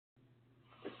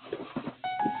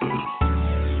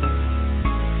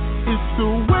the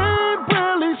Wayne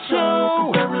Bradley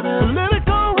Show.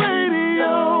 Political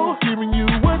radio, giving you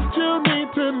what you need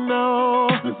to know.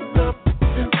 Listen up,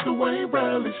 it's the Wayne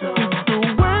Bradley Show. It's the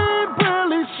Wayne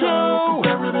Bradley Show.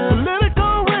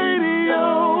 Political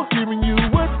radio, giving you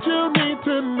what you need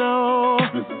to know.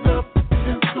 Listen up,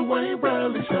 it's the Wayne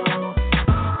Bradley Show.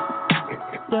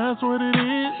 That's what it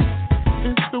is.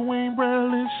 It's the Wayne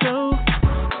Bradley Show.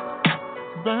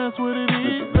 That's what it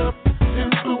is. Listen up,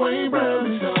 it's the Wayne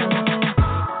Bradley Show.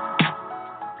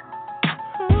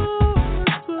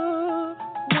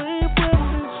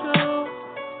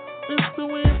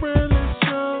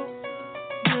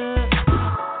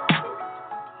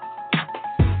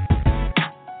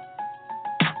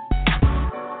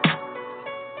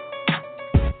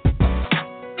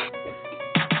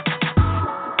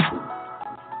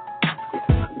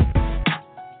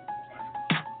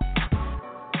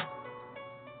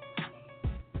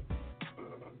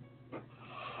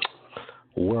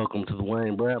 Welcome to the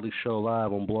Wayne Bradley Show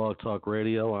live on Blog Talk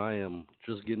Radio. I am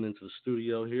just getting into the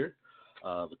studio here.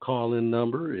 The call-in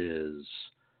number is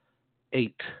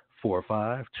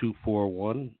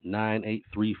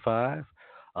 845-241-9835.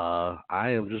 I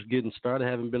am just getting started.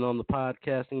 I haven't been on the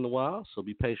podcasting in a while, so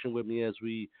be patient with me as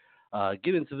we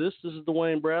get into this. This is the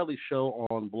Wayne Bradley Show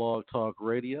on Blog Talk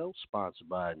Radio, sponsored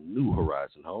by New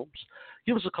Horizon Homes.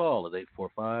 Give us a call at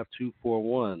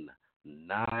 845-241-9835.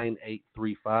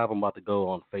 I'm about to go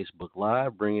on Facebook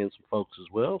Live, bring in some folks as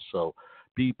well, so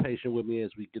be patient with me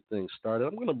as we get things started.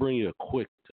 I'm going to bring you a quick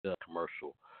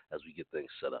commercial as we get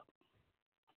things set up.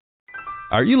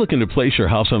 Are you looking to place your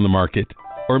house on the market?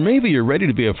 Or maybe you're ready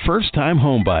to be a first-time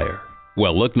home buyer?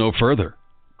 Well, look no further.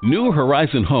 New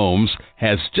Horizon Homes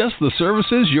has just the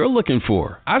services you're looking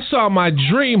for. I saw my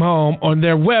dream home on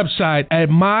their website at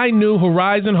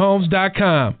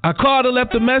mynewhorizonhomes.com. I called and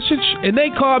left a message, and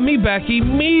they called me back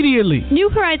immediately. New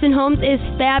Horizon Homes is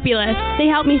fabulous. They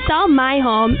helped me sell my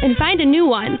home and find a new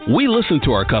one. We listen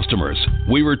to our customers.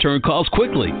 We return calls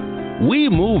quickly. We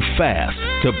move fast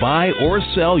to buy or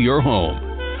sell your home.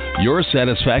 Your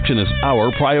satisfaction is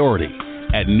our priority.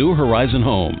 At New Horizon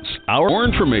Homes. For more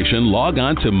information, log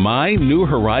on to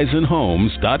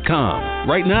mynewhorizonhomes.com.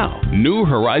 Right now, New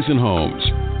Horizon Homes.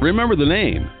 Remember the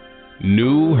name,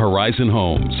 New Horizon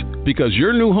Homes, because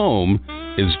your new home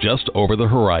is just over the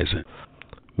horizon.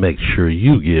 Make sure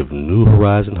you give New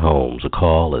Horizon Homes a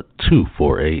call at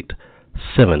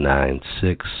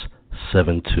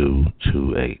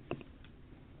 248-796-7228.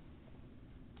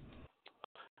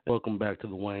 Welcome back to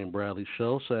the Wayne Bradley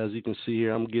Show. So as you can see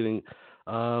here, I'm getting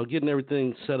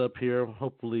everything set up here.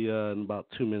 Hopefully in about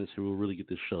 2 minutes here, we'll really get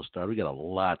this show started. We got a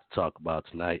lot to talk about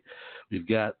tonight. We've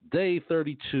got day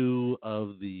 32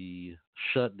 of the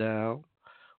shutdown.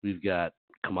 We've got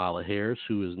Kamala Harris,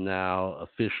 who is now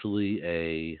officially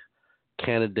a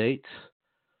candidate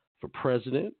for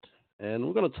president. And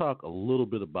we're going to talk a little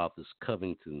bit about this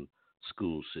Covington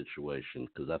school situation,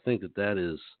 because I think that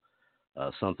is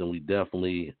something we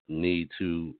definitely need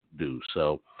to do.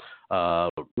 So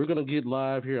we're going to get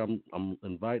live here. I'm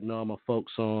inviting all my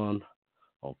folks on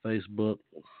Facebook.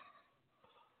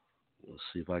 Let's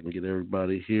see if I can get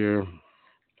everybody here.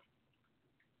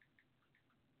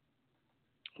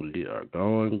 We are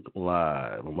going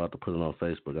live. I'm about to put it on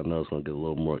Facebook. I know it's going to get a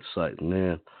little more exciting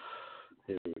there.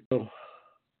 Here we go.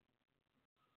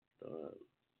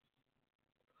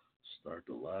 Start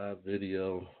the live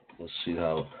video. Let's see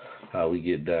how we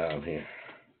get down here.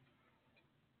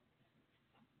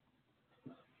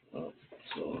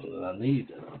 So I need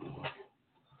that.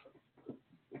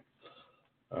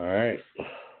 All right.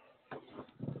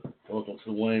 Welcome to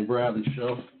the Wayne Bradley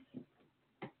Show.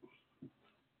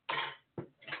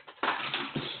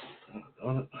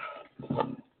 On it.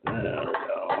 There we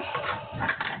go.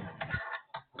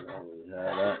 There we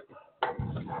have that.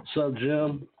 What's up,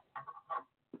 Jim?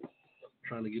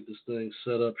 Trying to get this thing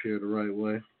set up here the right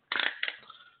way.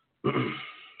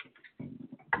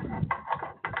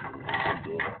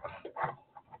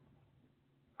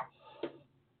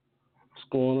 What's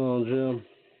going on, Jim?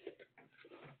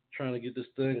 Trying to get this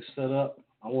thing set up.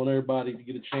 I want everybody to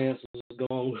get a chance to go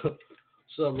on.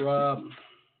 What's up, Rob?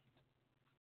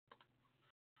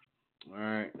 All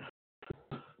right.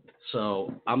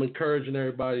 So I'm encouraging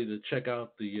everybody to check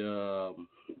out the,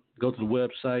 go to the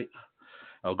website.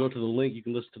 I'll go to the link. You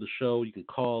can listen to the show. You can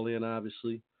call in,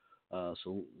 obviously.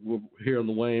 So we're here on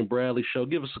the Wayne Bradley Show.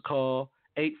 Give us a call,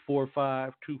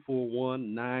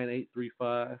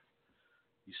 845-241-9835.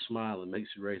 You smiling.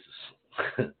 Makes you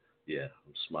racist. Yeah,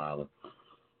 I'm smiling.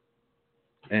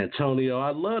 Antonio,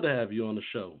 I'd love to have you on the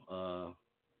show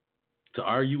to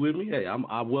argue with me. Hey,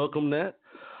 I welcome that.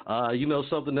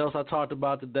 Something else I talked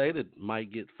about today that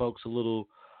might get folks a little.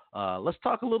 Let's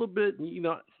talk a little bit.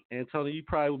 Antonio, you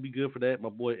probably would be good for that. My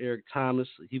boy Eric Thomas,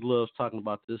 he loves talking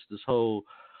about this whole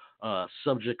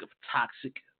subject of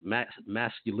toxic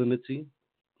masculinity.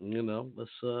 We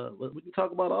can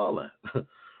talk about all that.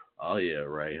 Oh yeah,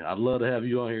 Ray. I'd love to have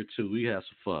you on here too. We have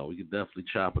some fun. We could definitely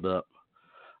chop it up.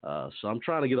 So I'm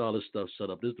trying to get all this stuff set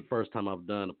up. This is the first time I've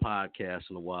done a podcast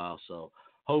in a while, so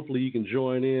hopefully you can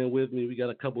join in with me. We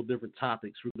got a couple different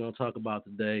topics we're going to talk about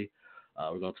today.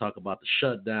 We're going to talk about the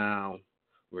shutdown.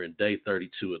 We're in day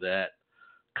 32 of that.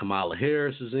 Kamala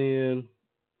Harris is in.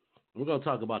 We're going to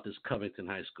talk about this Covington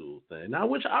High School thing. Now,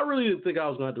 which I really didn't think I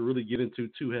was going to have to really get into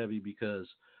too heavy because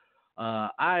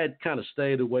I had kind of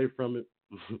stayed away from it.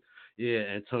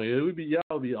 Yeah, Antonio, y'all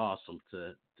would be awesome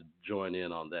to join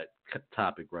in on that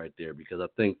topic right there because I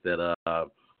think that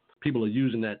people are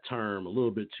using that term a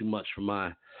little bit too much for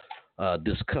my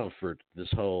discomfort, this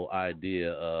whole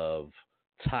idea of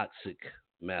toxic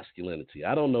masculinity.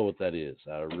 I don't know what that is.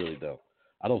 I really don't.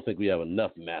 I don't think we have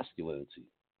enough masculinity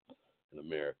in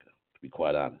America, to be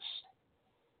quite honest.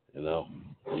 In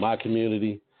my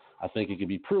community, I think it can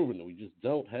be proven that we just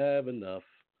don't have enough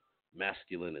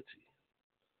masculinity.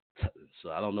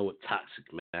 So I don't know what toxic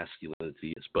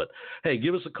masculinity is. But, hey,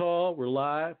 give us a call. We're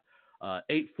live,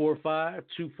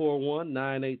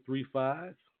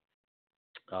 845-241-9835.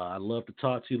 I'd love to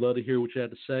talk to you. Love to hear what you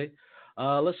have to say.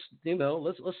 Let's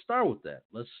start with that.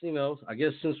 I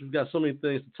guess since we've got so many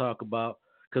things to talk about,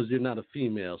 because you're not a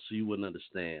female, so you wouldn't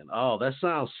understand. Oh, that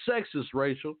sounds sexist,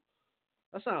 Rachel.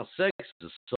 That sounds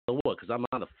sexist. So what? Because I'm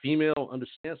not a female,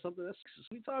 understand something? That's sexist.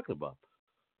 What are you talking about?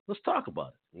 Let's talk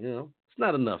about it. It's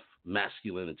not enough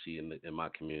masculinity in my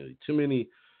community. Too many,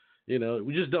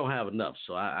 we just don't have enough.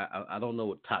 So I don't know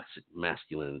what toxic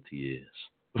masculinity is.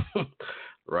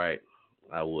 Right.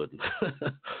 I wouldn't.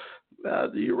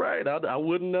 You're right. I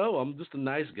wouldn't know. I'm just a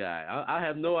nice guy. I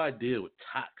have no idea what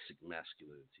toxic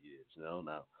masculinity is.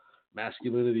 Now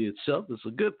masculinity itself is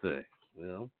a good thing.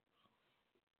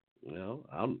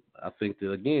 I think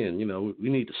that again, we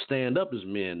need to stand up as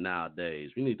men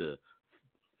nowadays. We need to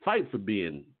fight for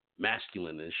being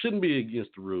masculine. It shouldn't be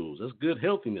against the rules. That's good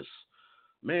healthiness.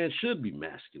 Man should be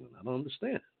masculine. I don't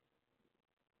understand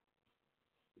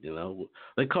it.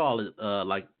 They call it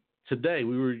like today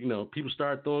we were, people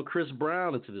started throwing Chris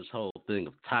Brown into this whole thing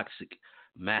of toxic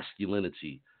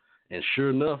masculinity. And sure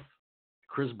enough,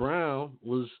 Chris Brown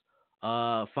was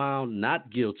found not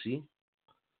guilty.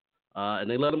 And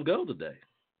they let him go today.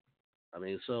 I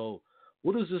mean, so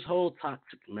what is this whole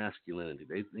toxic masculinity?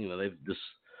 They've just,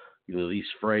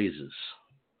 these phrases.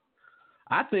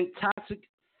 I think toxic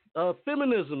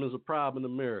feminism is a problem in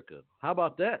America. How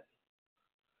about that?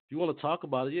 If you want to talk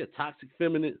about it, yeah, toxic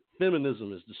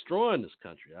feminism is destroying this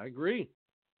country. I agree.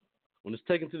 When it's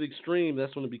taken to the extreme,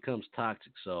 that's when it becomes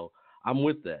toxic. So I'm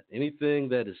with that. Anything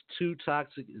that is too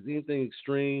toxic is anything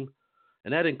extreme,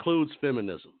 and that includes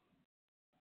feminism.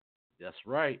 That's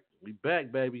right. We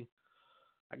back, baby.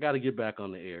 I got to get back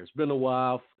on the air. It's been a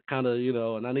while, kind of,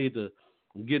 and I'm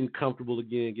getting comfortable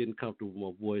again, getting comfortable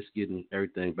with my voice, getting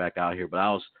everything back out here. But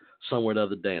I was somewhere the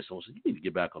other day, and someone said, you need to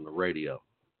get back on the radio.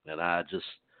 And I just,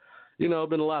 been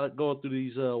a lot of going through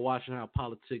these, watching how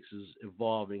politics is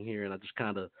evolving here, and I just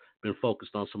kind of been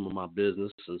focused on some of my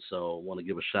business. And so I want to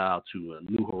give a shout out to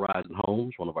New Horizon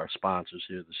Homes, one of our sponsors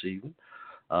here this evening.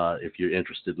 If you're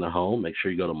interested in a home, make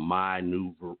sure you go to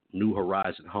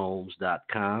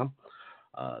mynewhorizonhomes.com.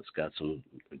 It's got some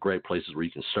great places where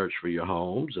you can search for your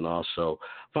homes and also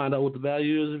find out what the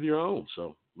value is of your own.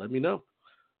 So let me know.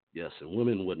 Yes, and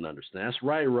women wouldn't understand. That's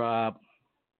right, Rob.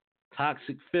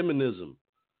 Toxic feminism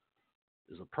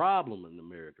is a problem in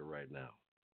America right now.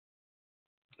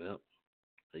 Yep.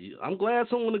 I'm glad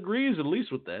someone agrees at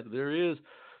least with that. There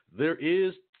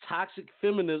is toxic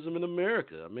feminism in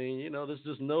America. I mean, there's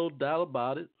just no doubt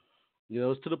about it.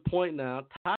 It's to the point now.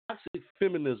 Toxic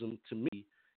feminism to me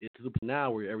is to the point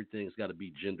now where everything's got to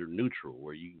be gender neutral,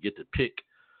 where you get to pick.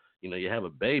 You have a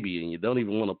baby and you don't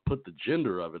even want to put the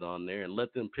gender of it on there and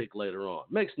let them pick later on.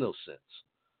 Makes no sense.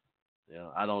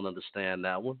 I don't understand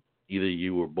that one. Either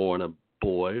you were born a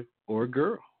boy or a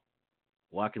girl.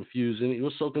 Why confusing?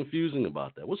 What's so confusing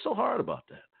about that? What's so hard about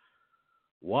that?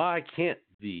 Why can't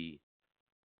the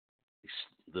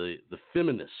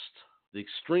feminist, the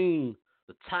extreme,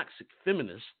 the toxic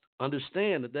feminist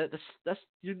understand that's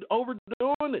you're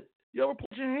overdoing it? You overput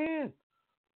your hand.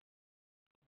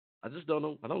 I just don't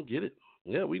know. I don't get it.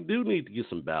 Yeah, we do need to get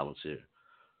some balance here.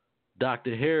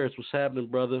 Dr. Harris, what's happening,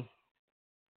 brother?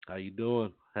 How you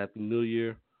doing? Happy New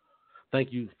Year.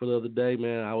 Thank you for the other day,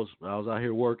 man. I was out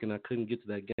here working. I couldn't get to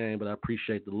that game, but I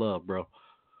appreciate the love, bro.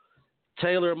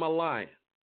 Taylor, am I lying?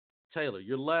 Taylor,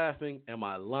 you're laughing. Am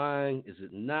I lying? Is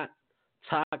it not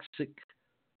toxic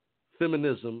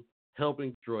feminism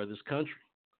helping destroy this country?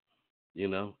 You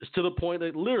know, it's to the point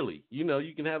that literally, you know,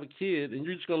 you can have a kid and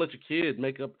you're just going to let your kid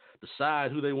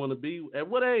decide who they want to be. At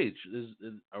what age?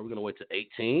 Are we going to wait to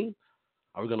 18?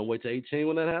 Are we going to wait to 18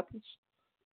 when that happens?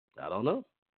 I don't know.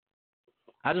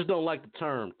 I just don't like the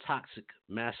term toxic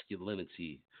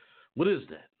masculinity. What is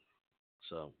that?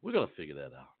 So we're going to figure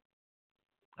that out.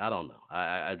 I don't know.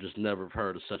 I just never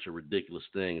heard of such a ridiculous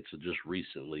thing until just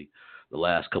recently. The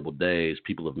last couple of days,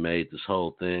 people have made this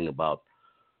whole thing about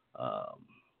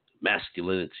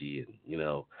masculinity. And, you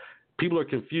know, people are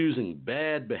confusing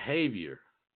bad behavior,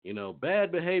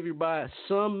 bad behavior by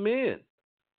some men.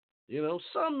 You know,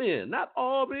 some men, not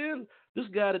all men. This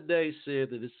guy today said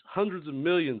that it's hundreds of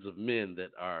millions of men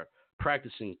that are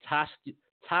practicing toxic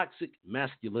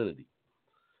masculinity.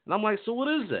 And I'm like, so what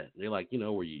is that? And they're like,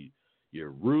 where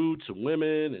you're rude to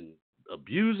women and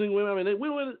abusing women. I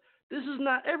mean, this is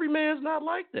not, every man's not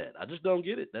like that. I just don't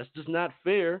get it. That's just not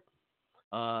fair.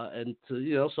 So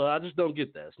I just don't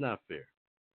get that. It's not fair.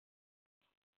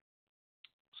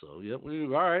 So, yep. All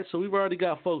right. So we've already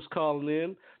got folks calling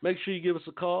in. Make sure you give us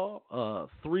a call.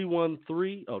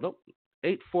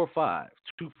 845-241-9835.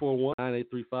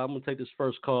 I'm going to take this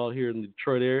first call here in the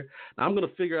Detroit area. Now, I'm going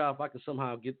to figure out if I can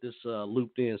somehow get this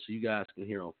looped in so you guys can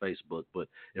hear on Facebook. But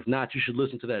if not, you should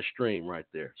listen to that stream right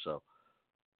there. So,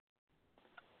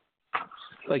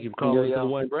 thank you for calling to the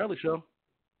Wayne Bradley Show.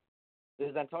 This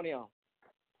is Antonio.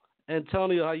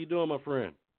 Antonio, how you doing, my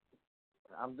friend?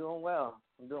 I'm doing well.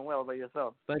 By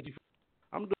yourself? Thank you.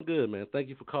 I'm doing good, man. Thank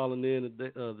you for calling in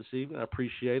this evening. I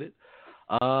appreciate it.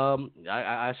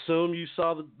 I assume you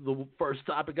saw the first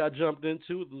topic I jumped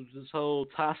into, this whole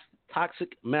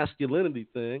toxic masculinity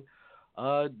thing.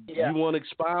 Yeah. You want to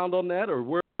expound on that, or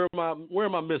where am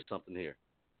I missing something here?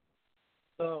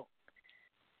 So,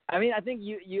 I mean, I think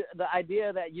you the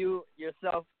idea that you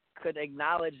yourself could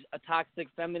acknowledge a toxic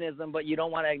feminism, but you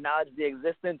don't want to acknowledge the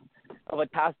existence of a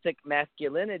toxic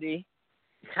masculinity,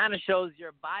 kind of shows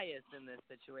your bias in this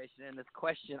situation and this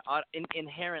question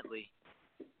inherently.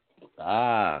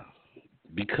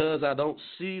 Because I don't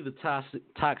see the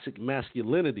toxic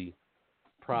masculinity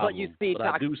problem, but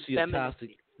I do see a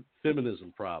toxic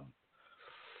feminism problem.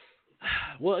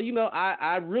 Well,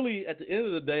 I really, at the end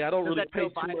of the day, I don't really pay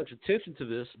too much attention to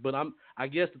this, but I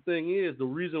guess the thing is, the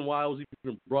reason why it was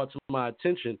even brought to my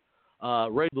attention,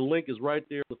 Ray, the link is right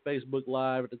there on the Facebook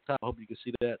Live at the top. I hope you can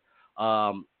see that.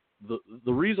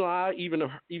 The reason I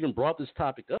even brought this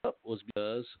topic up was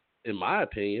because, in my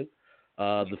opinion,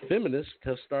 the feminists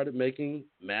have started making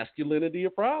masculinity a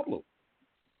problem.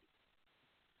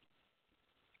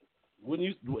 Wouldn't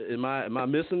you? Am I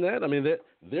missing that? I mean,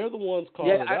 they're the ones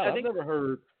calling it out.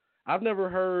 I've never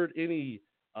heard any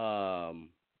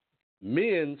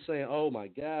men saying, "Oh my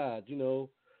God,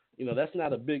 that's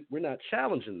not a big." We're not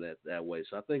challenging that way.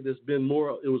 So I think there's been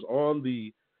more. It was on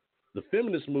the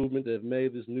feminist movement that have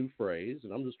made this new phrase,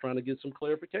 and I'm just trying to get some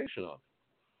clarification on it.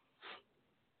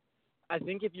 I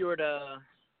think if you were to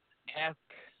ask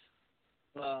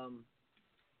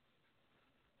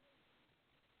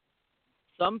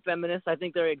some feminists, I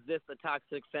think there exists a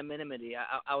toxic femininity.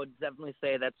 I would definitely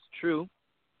say that's true.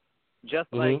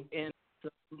 Just like in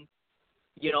some,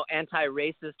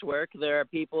 anti-racist work, there are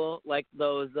people like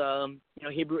those,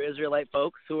 Hebrew Israelite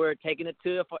folks who are taking it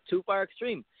to a too far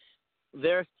extreme.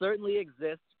 There certainly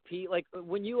exists, like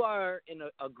when you are in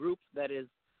a group that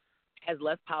has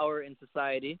less power in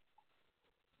society,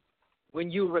 when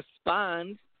you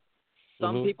respond,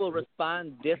 some people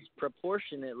respond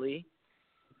disproportionately,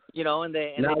 and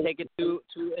they take it to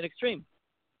an extreme.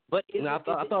 But I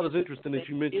thought it was interesting that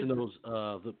you mentioned those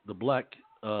the black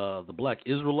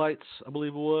Israelites, I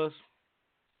believe it was.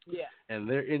 Yeah. And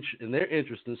their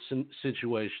interesting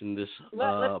situation this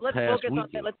let's past focus weekend. on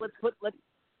that.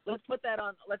 Let's put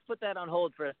that on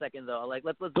hold for a second though. Like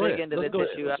let's go dig ahead. into let's this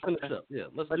issue. issue. Let's finish up. Yeah,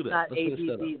 let's do that. Not Let's finish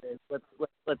that up.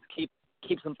 Let's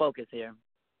keep some focus here.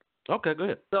 Okay, go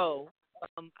ahead. So,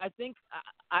 I think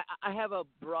I have a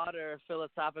broader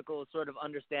philosophical sort of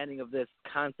understanding of this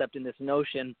concept and this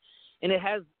notion, and it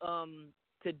has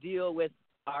to deal with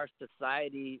our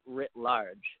society writ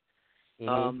large.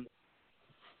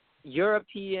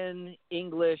 European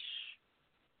English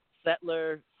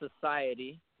settler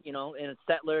society, and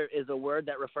settler is a word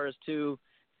that refers to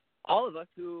all of us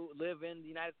who live in the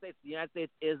United States. The United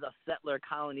States is a settler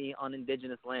colony on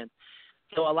indigenous lands.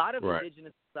 So a lot of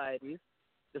indigenous societies,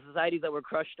 the societies that were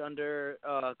crushed under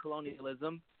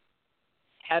colonialism,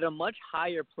 had a much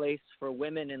higher place for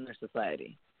women in their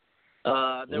society.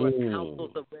 There was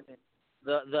councils of women.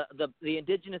 the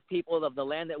indigenous people of the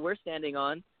land that we're standing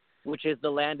on, which is the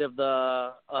land of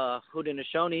the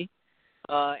Haudenosaunee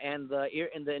and the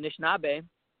Anishinaabe,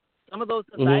 some of those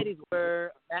societies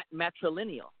were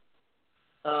matrilineal.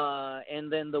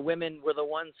 And then the women were the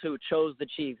ones who chose the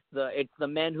chiefs. It's the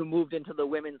men who moved into the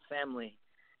women's family.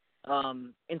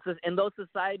 And those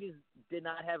societies did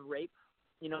not have rape.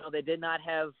 They did not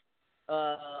have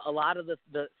a lot of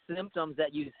the symptoms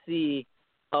that you see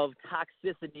of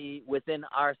toxicity within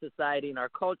our society and our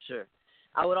culture.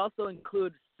 I would also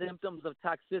include symptoms of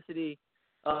toxicity,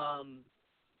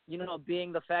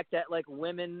 being the fact that like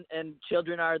women and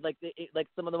children are like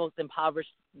some of the most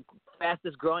impoverished,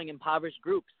 fastest growing impoverished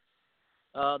groups.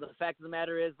 The fact of the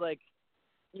matter is like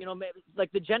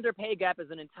the gender pay gap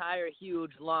is an entire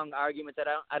huge long argument that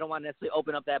I don't want to necessarily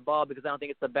open up that ball because I don't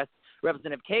think it's the best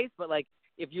representative case. But like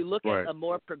if you look at a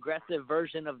more progressive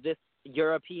version of this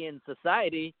European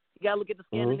society, you got to look at the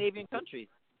Scandinavian countries.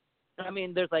 I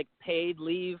mean, there's like paid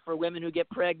leave for women who get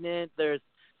pregnant. There's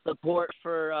support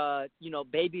for,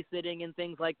 babysitting and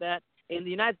things like that. In the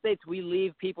United States, we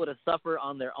leave people to suffer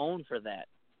on their own for that.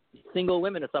 Single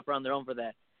women to suffer on their own for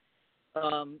that.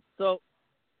 So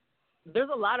there's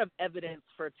a lot of evidence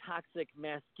for toxic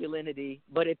masculinity,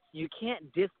 but you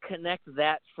can't disconnect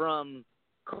that from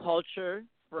culture,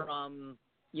 from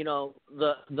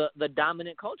the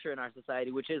dominant culture in our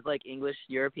society, which is like English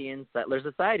European settler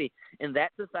society. And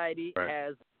that society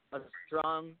has a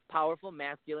strong, powerful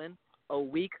masculine, a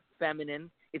weak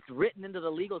feminine. It's written into the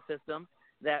legal system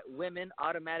that women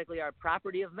automatically are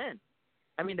property of men.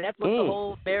 I mean, that's what the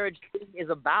whole marriage thing is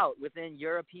about within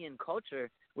European culture,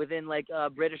 within like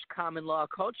British common law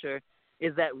culture,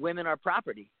 is that women are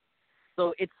property.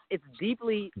 So it's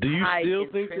deeply. Do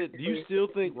you still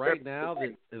think right now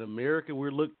that in America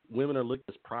women are looked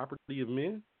as property of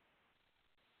men?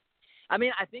 I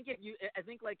mean, I think if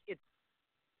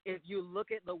you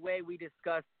look at the way we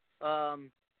discuss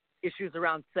issues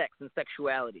around sex and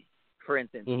sexuality, for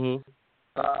instance.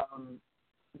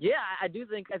 I do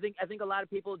think I think a lot of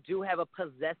people do have a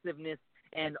possessiveness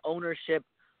and ownership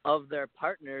of their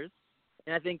partners,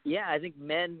 and I think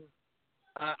men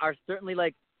are certainly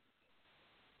like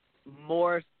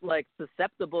more like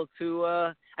susceptible to.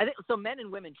 I think so. Men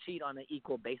and women cheat on an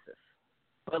equal basis,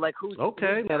 but like who's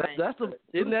okay? Now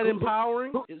isn't that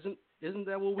empowering? Isn't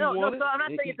that what we wanted? No. So I'm not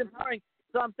saying it's empowering.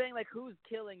 So I'm saying like who's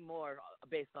killing more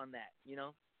based on that?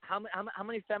 How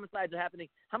many femicides are happening?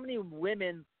 How many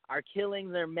women are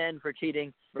killing their men for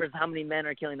cheating versus how many men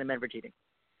are killing their men for cheating?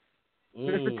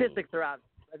 The statistics are out.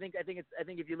 I think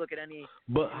if you look at any.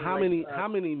 But how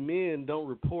many men don't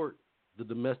report the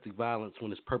domestic violence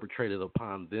when it's perpetrated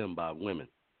upon them by women?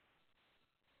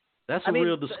 That's a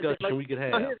real discussion we could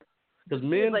have. Because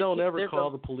men don't ever call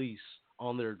the police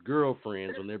on their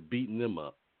girlfriends when they're beating them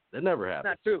up. That never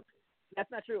happens.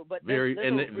 That's not true. But very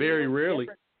rarely.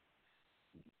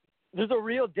 There's a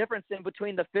real difference in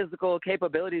between the physical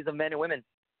capabilities of men and women.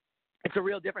 It's a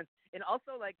real difference. And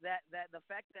also like that the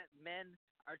fact that men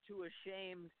are too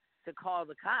ashamed to call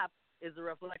the cops is a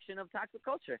reflection of toxic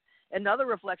culture. Another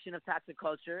reflection of toxic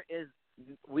culture is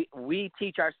we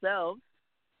teach ourselves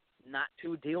not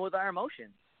to deal with our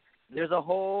emotions. There's a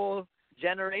whole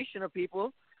generation of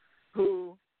people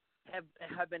who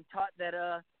have been taught that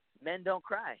men don't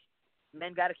cry.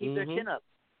 Men got to keep their chin up.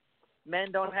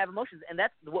 Men don't have emotions, and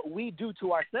that's what we do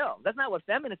to ourselves. That's not what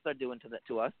feminists are doing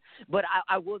to us. But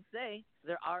I would say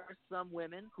there are some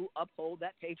women who uphold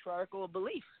that patriarchal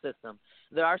belief system.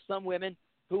 There are some women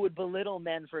who would belittle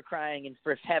men for crying and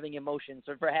for having emotions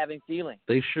or for having feelings.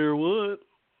 They sure would.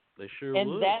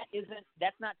 And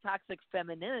that's not toxic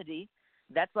femininity.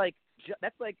 That's like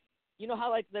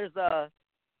how like there's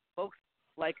folks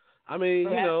like I mean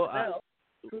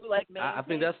who like I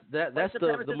think that's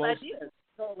the most.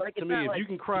 So, like, to me, if you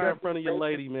can cry in front of your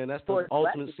lady, man, that's the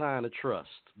ultimate sign of trust.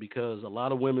 Because a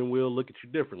lot of women will look at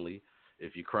you differently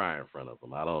if you cry in front of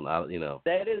them.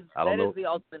 That is the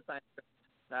ultimate sign of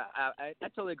trust. I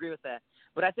totally agree with that.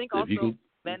 But I think also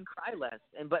men cry less,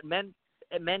 but men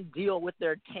deal with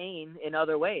their pain in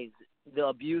other ways. They'll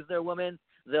abuse their women.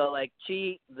 They'll like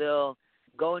cheat. They'll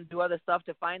go and do other stuff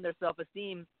to find their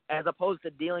self-esteem, as opposed to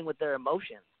dealing with their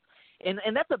emotions.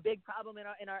 And that's a big problem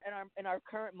in our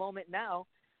current moment now.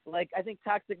 Like I think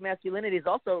toxic masculinity is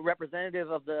also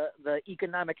representative of the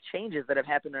economic changes that have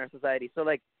happened in our society. So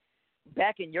like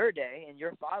back in your day, in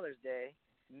your father's day,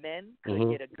 men could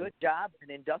get a good job,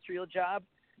 an industrial job.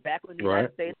 Back when the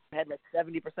United States had like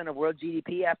 70% of world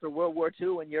GDP after World War II,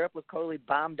 when Europe was totally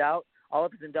bombed out all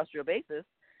of its industrial bases,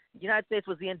 the United States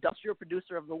was the industrial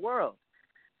producer of the world.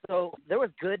 So there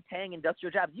was good paying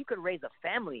industrial jobs. You could raise a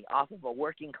family off of a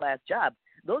working class job.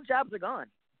 those jobs are gone.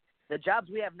 The jobs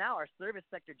we have now are service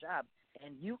sector jobs,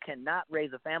 and you cannot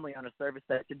raise a family on a service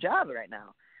sector job right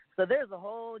now. So there's a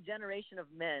whole generation of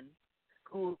men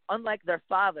who, unlike their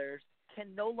fathers,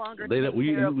 can no longer take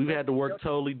care of we've had to work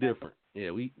totally different.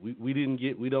 Yeah, we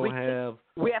don't have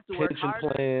work pension harder.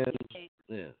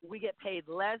 plans. We get paid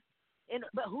less.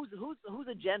 But whose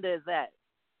agenda is that?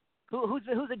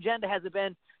 Whose agenda has it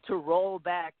been to roll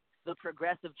back the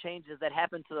progressive changes that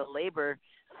happened to the labor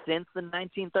since the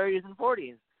 1930s and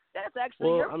 40s? That's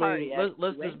actually your party.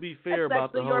 Let's just be fair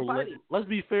about the whole. Let's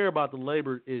be fair about the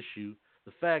labor issue.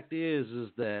 The fact is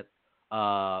that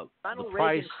Ronald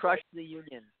Reagan crushed the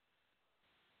union.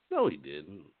 No, he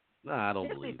didn't. No, I don't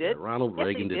believe that. Ronald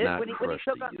Reagan did not crush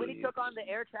the union. When he took on the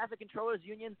air traffic controllers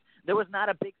union, there was not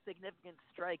a big significant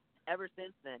strike ever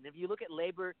since then. If you look at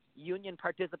labor union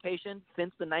participation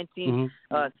since the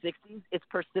 1960s, it's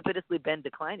precipitously been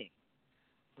declining.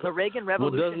 The Reagan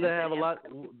Revolution. Well, doesn't that have a lot?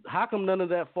 How come none of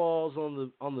that falls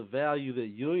on the value that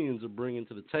unions are bringing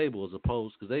to the table, as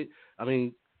opposed because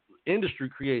industry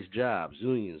creates jobs,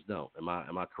 unions don't. Am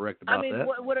I correct about that?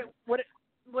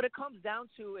 What it comes down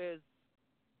to is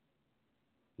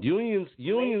unions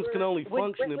can only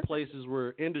function in places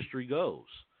where industry goes.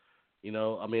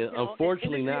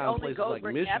 Unfortunately now in places like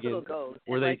Michigan,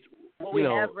 where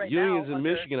unions in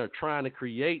Michigan are trying to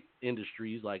create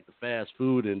industries like the fast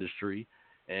food industry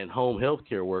and home health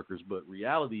care workers, but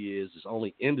reality is it's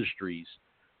only industries,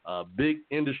 big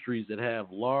industries that have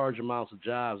large amounts of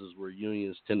jobs is where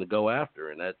unions tend to go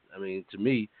after. And that, to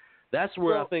me, that's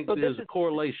where I think there's a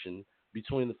correlation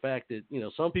between the fact that,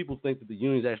 some people think that the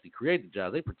unions actually create the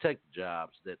jobs. They protect the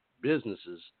jobs that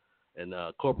businesses and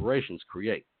corporations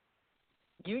create.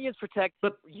 Unions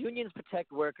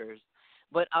protect workers.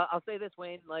 But I'll say this,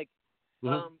 Wayne,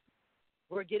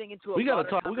 we're getting into we're going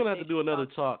to have to do another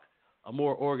talk, a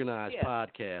more organized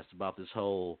podcast about this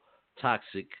whole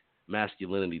toxic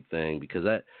masculinity thing, because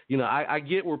that, I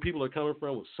get where people are coming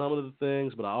from with some of the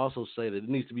things, but I also say that there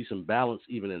needs to be some balance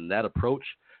even in that approach,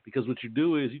 because what you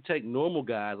do is you take normal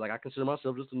guys, like I consider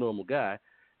myself just a normal guy,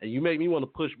 and you make me want to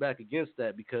push back against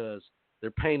that because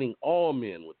they're painting all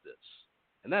men with this.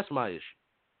 And that's my issue.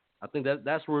 I think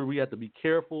that's where we have to be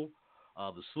careful,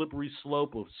 the slippery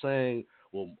slope of saying,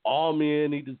 well, all men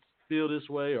need to feel this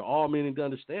way or all men need to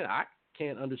understand. I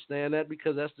can't understand that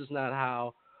because that's just not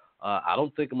how I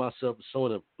don't think of myself as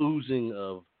someone of oozing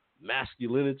of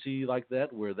masculinity like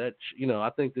that, where that, I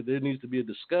think that there needs to be a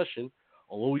discussion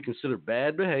on what we consider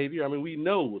bad behavior. We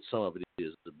know what some of it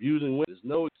is. Abusing women is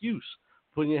no excuse.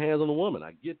 Putting your hands on a woman,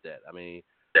 I get that.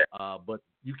 But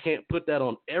you can't put that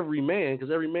on every man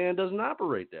because every man doesn't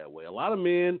operate that way. A lot of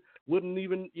men wouldn't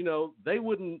even, they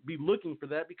wouldn't be looking for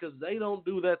that because they don't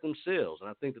do that themselves. And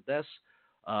I think that that's,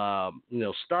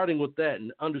 starting with that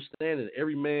and understanding that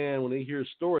every man, when they hear a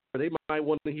story, they might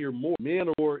want to hear more. Men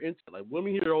are more into it. Like, let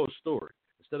me hear the whole story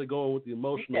instead of going with the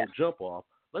emotional jump off.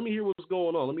 Let me hear what's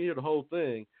going on. Let me hear the whole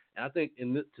thing. And I think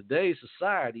in today's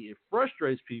society, it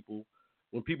frustrates people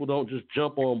when people don't just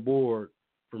jump on board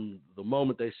from the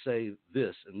moment they say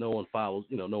this and no one follows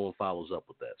up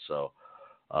with that. So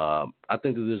I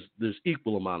think that there's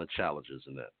equal amount of challenges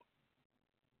in that.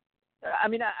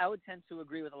 I would tend to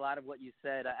agree with a lot of what you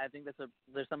said. I think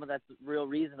there's some of that's real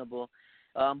reasonable.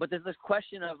 But there's this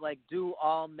question of, do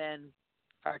all men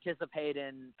participate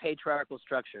in patriarchal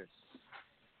structures?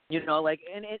 That's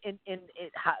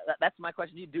my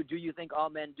question. Do you think all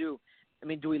men do?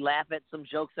 Do we laugh at some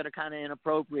jokes that are kind of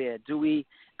inappropriate? Do we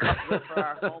cover for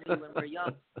our homies when we're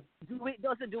young? Do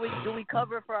we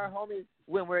cover for our homies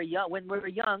when we're young? When we're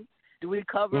young, do we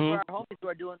cover for our homies who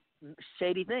are doing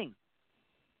shady things?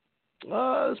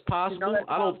 It's possible.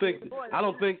 I don't think that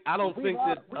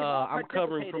I'm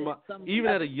covering from even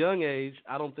at a young age.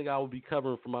 I don't think I would be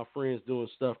covering for my friends doing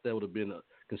stuff that would have been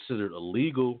considered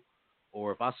illegal,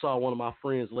 or if I saw one of my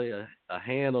friends lay a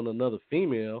hand on another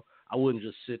female, I wouldn't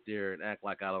just sit there and act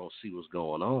like I don't see what's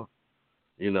going on.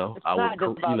 It's not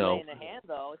just about laying a hand,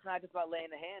 though. It's not just about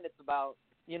laying a hand. It's about,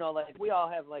 we all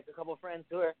have a couple of friends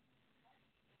who are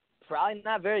probably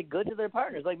not very good to their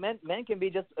partners. Men can be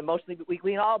just emotionally. We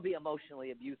can all be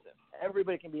emotionally abusive.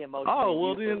 Everybody can be emotionally. Oh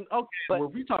well, abusive. then okay. Well,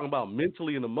 if we're talking about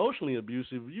mentally and emotionally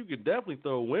abusive, you could definitely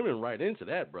throw women right into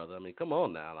that, brother. Come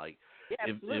on now,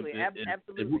 absolutely,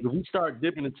 absolutely. If we start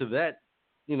dipping into that,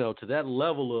 to that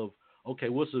level of okay,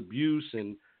 what's abuse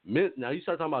and now you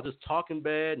start talking about just talking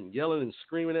bad and yelling and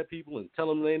screaming at people and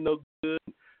telling them they ain't no good,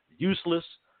 useless.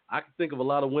 I can think of a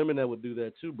lot of women that would do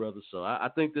that too, brother. So I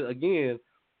think that again,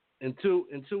 until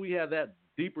we have that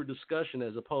deeper discussion,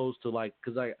 as opposed to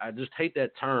because I just hate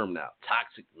that term now,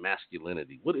 toxic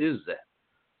masculinity. What is that?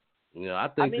 You know, I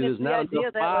think there's not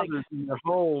enough fathers in their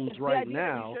homes right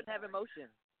now. You shouldn't have emotions.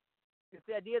 It's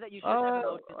the idea that you shouldn't have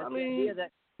emotions. It's the idea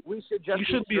that we should just you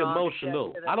should be strong.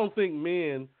 emotional. I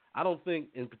don't think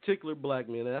in particular black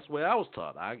men, and that's the way I was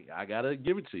taught. I got to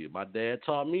give it to you. My dad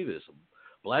taught me this.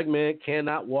 Black men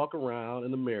cannot walk around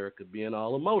in America being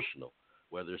all emotional,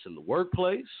 whether it's in the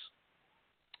workplace,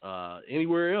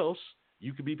 anywhere else.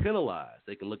 You could be penalized.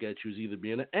 They can look at you as either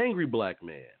being an angry black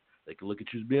man. They can look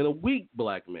at you as being a weak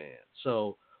black man.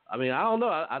 So, I mean, I don't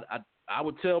know. I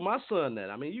would tell my son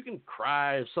that. I mean, you can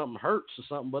cry if something hurts or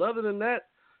something, but other than that,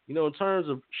 you know, in terms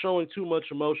of showing too much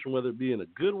emotion, whether it be in a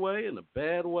good way, in a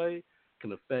bad way,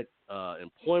 can affect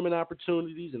employment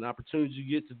opportunities and opportunities you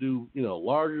get to do, you know,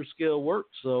 larger scale work.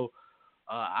 So,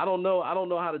 I don't know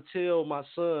how to tell my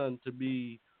son to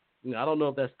be. You know, I don't know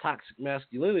if that's toxic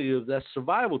masculinity or if that's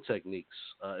survival techniques,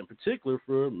 in particular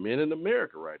for men in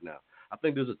America right now. I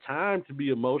think there's a time to be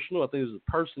emotional. I think there's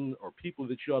a person or people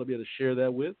that you ought to be able to share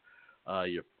that with,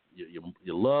 your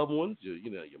loved ones, your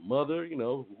mother, you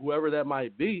know, whoever that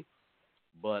might be.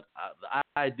 But the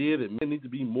idea that men need to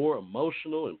be more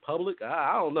emotional in public,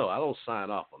 I don't know. I don't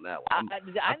sign off on that one.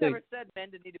 I never said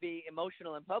men need to be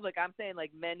emotional in public. I'm saying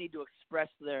like men need to express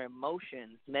their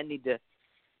emotions. Men need to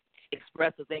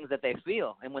express the things that they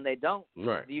feel, and when they don't,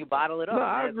 you bottle it up. No,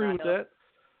 I agree with that.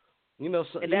 You know,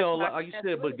 like you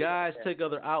said, but guys take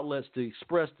other outlets to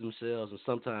express themselves, and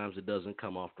sometimes it doesn't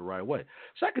come off the right way.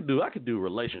 So I could do a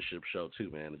relationship show too,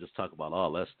 man, and just talk about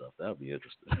all that stuff. That would be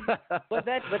interesting.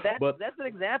 that's an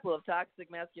example of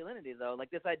toxic masculinity, though. Like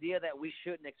this idea that we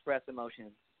shouldn't express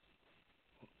emotions.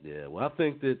 Yeah, well, I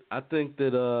think that as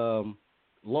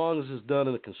long as it's done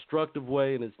in a constructive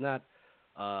way and it's not.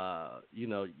 You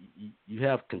know, you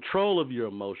have control of your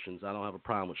emotions. I don't have a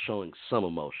problem with showing some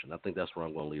emotion. I think that's where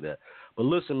I'm going to leave that. But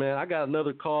listen, man, I got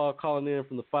another call calling in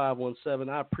from the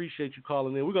 517. I appreciate you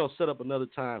calling in. We're going to set up another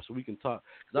time so we can talk.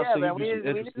 Because I see you do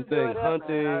some interesting things,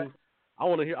 hunting. I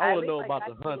want to know about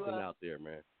the hunting out there,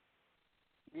 man.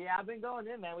 Yeah, I've been going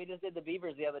in, man. We just did the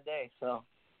beavers the other day, so.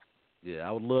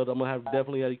 Yeah, I'm gonna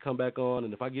definitely have you come back on,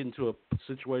 and if I get into a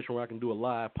situation where I can do a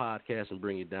live podcast and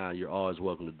bring you down, you're always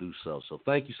welcome to do so. So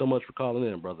thank you so much for calling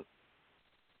in, brother.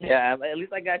 Yeah, at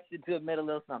least I got you to admit a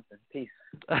little something. Peace.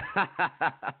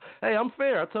 Hey, I'm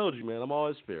fair. I told you, man. I'm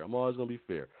always fair. I'm always gonna be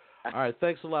fair. All right,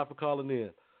 thanks a lot for calling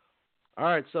in. All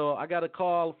right, so I got a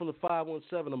call from the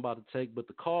 517 I'm about to take, but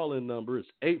the call-in number is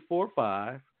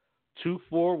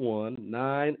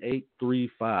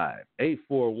 845-241-9835.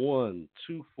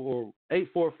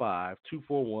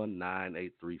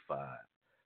 845-241-9835.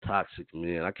 Toxic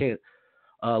men. I can't.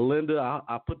 Linda,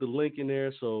 I put the link in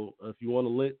there, so if you want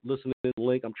to listen to the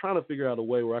link, I'm trying to figure out a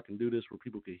way where I can do this where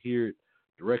people can hear it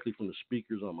directly from the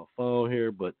speakers on my phone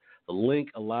here, but the link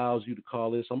allows you to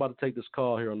call in. So I'm about to take this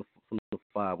call here from the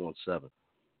 517.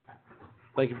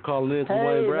 Thank you for calling in to the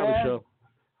Wayne Bradley Show.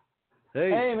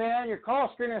 Hey, man, your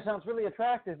call screener sounds really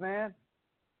attractive, man.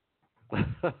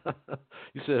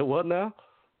 You said what now?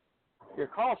 Your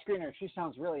call screener, she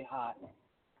sounds really hot.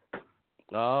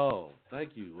 Oh,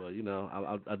 thank you. Well, you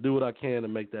know, I do what I can to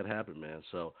make that happen, man.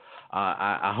 So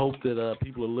I hope that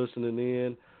people are listening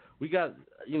in. We got,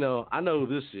 you know, I know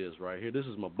who this is right here. This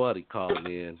is my buddy calling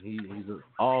in. He's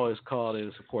always called in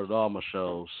and supported all my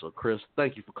shows. So, Chris,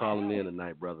 thank you for calling in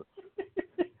tonight, brother.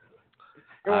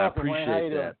 I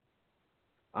appreciate that.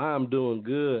 I'm doing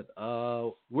good.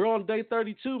 We're on day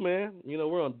 32, man. You know,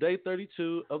 we're on day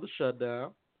 32 of the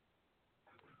shutdown.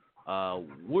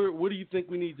 What do you think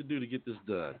we need to do to get this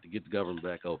done, to get the government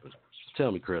back open?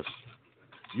 Tell me, Chris.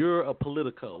 You're a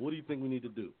politico. What do you think we need to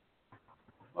do?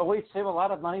 Well, we'd save a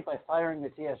lot of money by firing the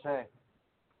TSA.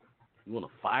 You want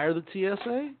to fire the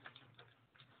TSA?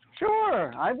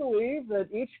 Sure. I believe that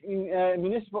each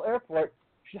municipal airport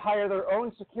should hire their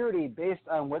own security based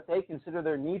on what they consider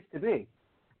their needs to be.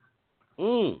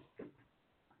 I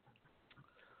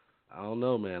don't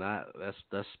know, man.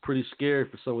 That's pretty scary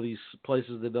for some of these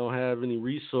places that don't have any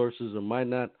resources or might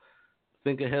not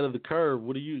think ahead of the curve.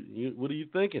 What are you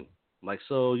thinking? Like,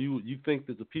 so you think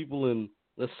that the people in,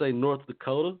 let's say, North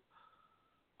Dakota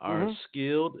are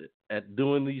skilled at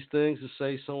doing these things to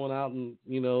say someone out in,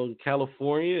 you know, in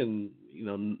California and, you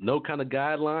know, no kind of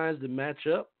guidelines that match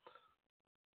up?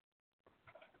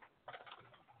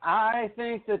 I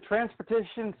think the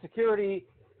Transportation Security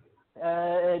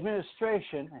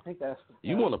Administration, I think that's...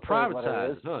 You want to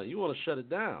privatize it, huh? You want to shut it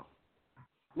down.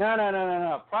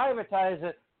 No. Privatize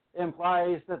it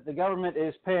implies that the government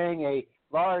is paying a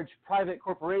large private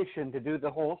corporation to do the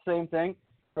whole same thing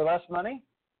for less money.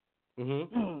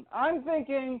 I'm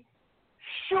thinking,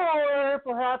 sure,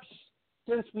 perhaps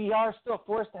since we are still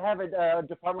forced to have a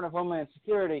Department of Homeland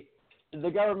Security, the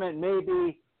government may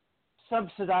be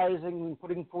subsidizing and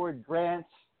putting forward grants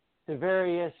to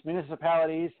various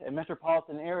municipalities and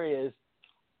metropolitan areas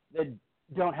that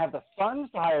don't have the funds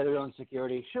to hire their own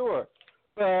security, sure.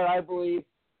 But I believe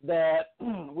that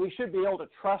we should be able to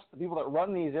trust the people that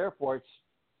run these airports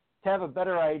to have a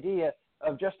better idea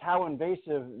of just how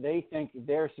invasive they think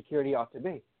their security ought to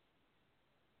be.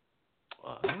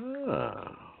 It's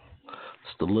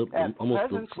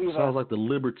sounds like the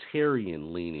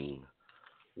libertarian-leaning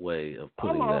way of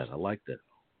putting that. I like that.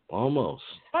 Almost.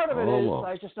 Part of it is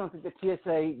I just don't think the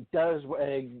TSA does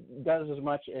as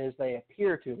much as they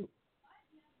appear to.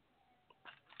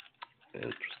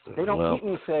 Interesting. They don't keep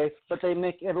me safe, but they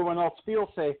make everyone else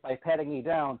feel safe by patting me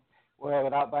down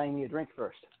without buying me a drink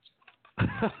first.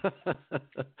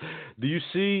 Do you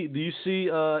see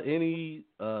any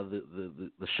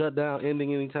the shutdown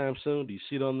ending anytime soon? Do you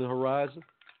see it on the horizon?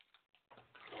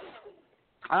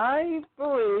 I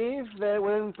believe that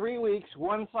within 3 weeks,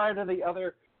 one side or the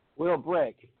other will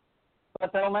break,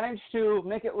 but they'll manage to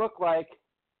make it look like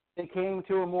they came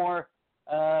to a more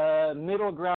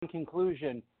middle ground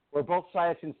conclusion where both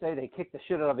sides can say they kicked the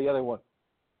shit out of the other one.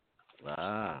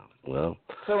 Well,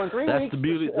 so in 3 that's weeks, the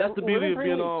beauty. That's the beauty of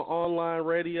being weeks. on online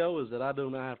radio, is that I do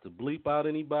not have to bleep out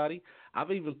anybody. I've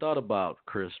even thought about,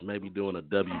 Chris, maybe doing a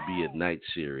WB at night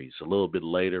series a little bit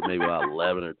later, maybe about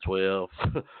 11 or 12.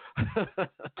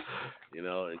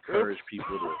 Encourage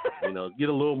people to, get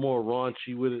a little more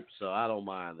raunchy with it. So I don't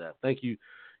mind that. Thank you.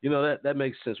 That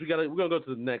makes sense. We're gonna go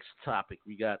to the next topic.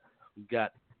 We got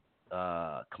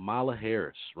Kamala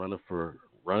Harris running for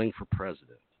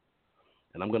president.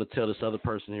 And I'm going to tell this other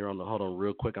person here hold on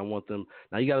real quick. I want them.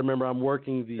 Now, you got to remember, I'm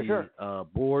working the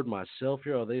board myself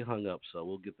here. They hung up, so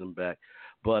we'll get them back.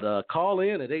 But call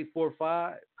in at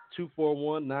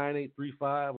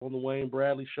 845-241-9835 on the Wayne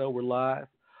Bradley Show. We're live.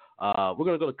 We're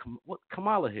going to go to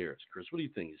Kamala Harris, Chris. What do you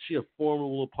think? Is she a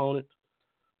formidable opponent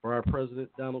for our president,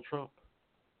 Donald Trump?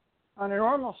 Under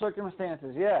normal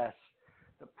circumstances, yes.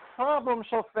 The problem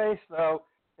she'll face, though,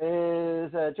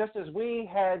 is just as we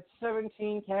had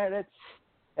 17 candidates,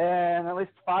 and at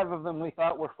least 5 of them we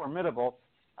thought were formidable.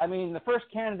 I mean, the first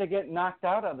candidate to get knocked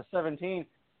out of the 17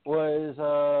 was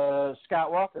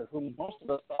Scott Walker, whom most of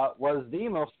us thought was the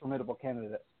most formidable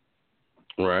candidate.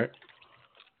 Right.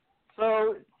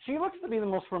 So she looks to be the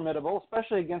most formidable,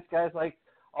 especially against guys like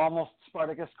almost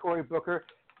Spartacus Cory Booker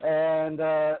and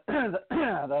the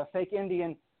fake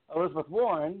Indian Elizabeth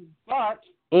Warren. But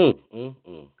did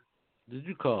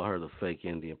you call her the fake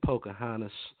Indian?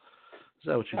 Pocahontas? Is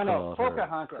that what you call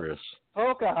her, Chris?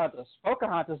 Pocahontas.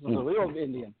 Pocahontas is a real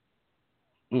Indian.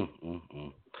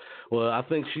 Well, I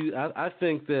think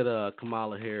that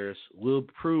Kamala Harris will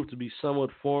prove to be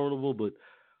somewhat formidable, but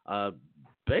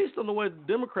based on the way the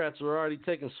Democrats are already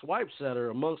taking swipes at her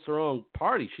amongst her own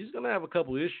party, she's going to have a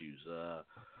couple issues.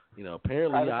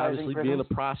 Apparently, obviously, being a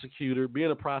prosecutor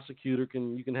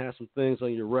you can have some things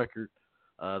on your record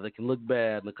that can look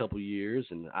bad in a couple of years,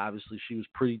 and obviously she was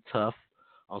pretty tough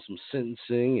on some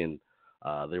sentencing, and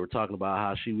they were talking about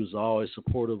how she was always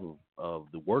supportive of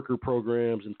the worker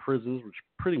programs in prisons, which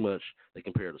pretty much they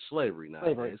compare to slavery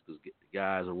nowadays because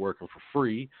guys are working for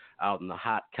free out in the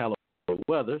hot California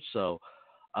weather. So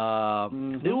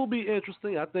it will be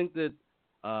interesting. I think that,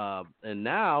 and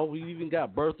now we even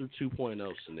got birther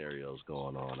 2.0 scenarios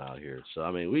going on out here. So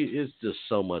I mean, it's just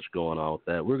so much going on with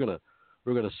that. We're gonna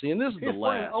see, and this is the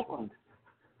last one.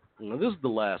 This is the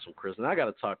last one, Chris, and I got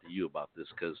to talk to you about this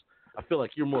because I feel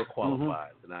like you're more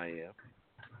qualified than I am.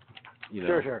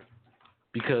 Sure.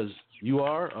 Because you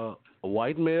are a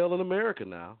white male in America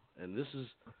now, and this is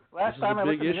a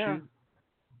big issue.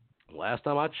 Last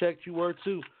time I checked, you were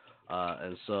too,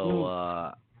 and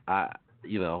so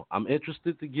I'm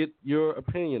interested to get your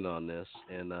opinion on this,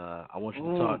 and I want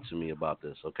you to talk to me about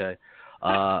this, okay?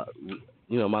 My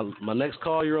next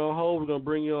call, you're on hold. We're going to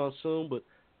bring you on soon. But,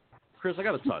 Chris, I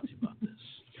got to talk to you about this.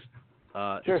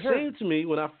 It seemed to me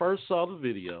when I first saw the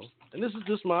video, and this is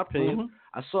just my opinion,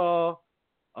 I saw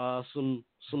some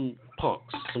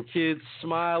punks, some kids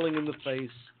smiling in the face,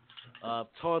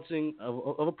 taunting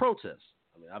of a protest.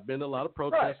 I mean, I've been to a lot of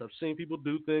protests. Right. I've seen people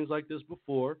do things like this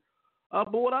before.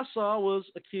 But what I saw was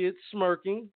a kid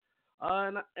smirking,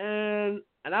 and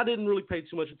I didn't really pay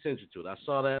too much attention to it. I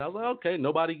saw that. I was like, okay,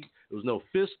 there was no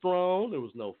fist thrown. There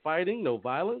was no fighting, no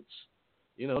violence,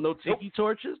 no tiki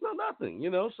torches, no nothing,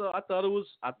 So I thought it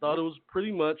was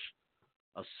pretty much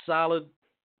a solid,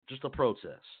 just a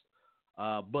protest.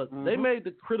 But they made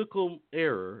the critical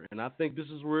error, and I think this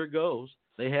is where it goes.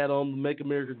 They had on the Make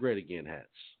America Great Again hats.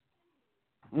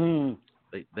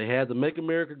 They had the Make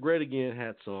America Great Again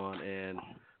hats on, and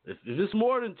if it's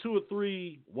more than 2 or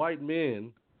 3 white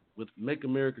men with Make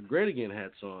America Great Again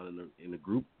hats on in the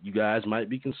group, you guys might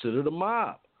be considered a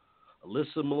mob.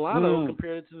 Alyssa Milano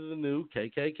compared it to the new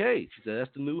KKK. She said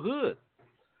that's the new hood.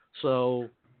 So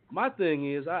my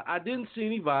thing is, I didn't see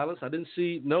any violence. I didn't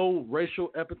see no racial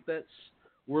epithets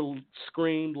were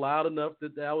screamed loud enough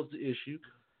that was the issue.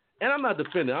 And I'm not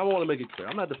defending. I want to make it clear.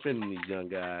 I'm not defending these young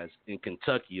guys in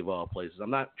Kentucky of all places. I'm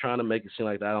not trying to make it seem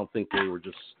like that. I don't think they were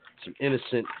just some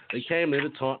innocent. They came there to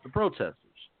taunt the protesters.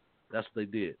 That's what they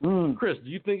did. Chris, do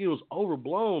you think it was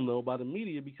overblown, though, by the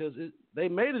media? Because they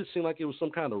made it seem like it was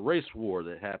some kind of race war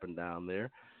that happened down there.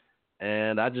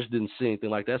 And I just didn't see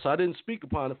anything like that. So I didn't speak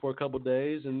upon it for a couple of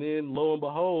days. And then, lo and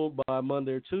behold, by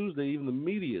Monday or Tuesday, even the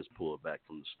media has pulled back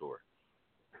from the story.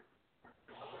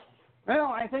 Well,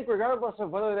 I think regardless of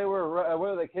whether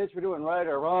the kids were doing right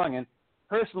or wrong, and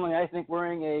personally, I think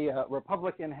wearing a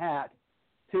Republican hat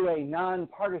to a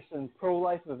nonpartisan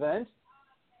pro-life event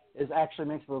actually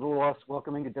makes it a little less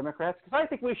welcoming to Democrats, because I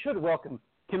think we should welcome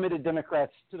committed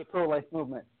Democrats to the pro-life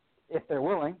movement if they're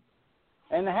willing.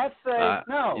 And the hats say,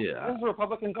 this is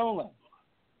Republicans only.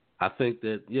 I think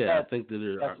that,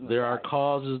 there are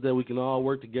causes that we can all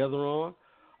work together on.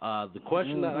 The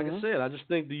question, like I said, I just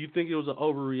think, do you think it was an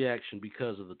overreaction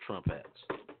because of the Trump hats?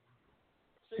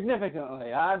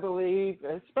 Significantly. I believe,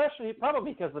 especially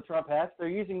probably because of the Trump hats, they're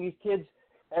using these kids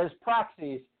as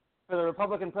proxies for the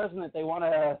Republican president they want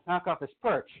to knock off his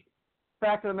perch.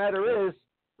 Fact of the matter is,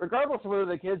 regardless of whether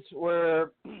the kids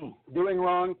were doing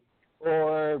wrong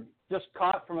or just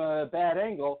caught from a bad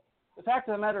angle, the fact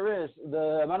of the matter is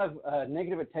the amount of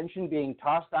negative attention being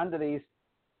tossed onto these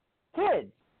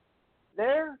kids,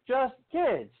 they're just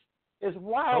kids, is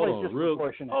wildly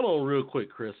disproportionate. Hold on real quick,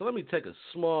 Chris. So let me take a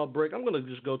small break. I'm going to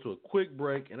just go to a quick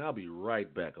break, and I'll be right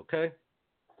back, okay?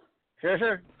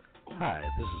 Sure. Hi,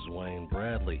 this is Wayne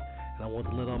Bradley, and I want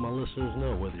to let all my listeners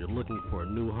know whether you're looking for a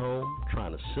new home,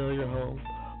 trying to sell your home,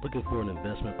 looking for an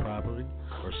investment property,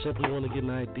 or simply want to get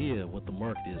an idea of what the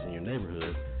market is in your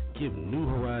neighborhood, give New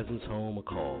Horizons Home a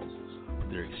call. With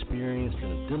their experienced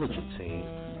and diligent team,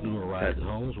 New Horizon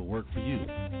Homes will work for you.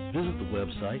 Visit the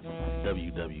website,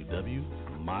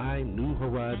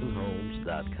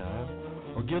 www.mynewhorizonhomes.com,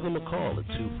 or give them a call at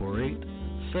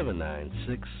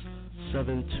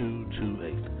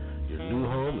 248-796-7228. Your new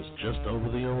home is just over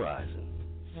the horizon.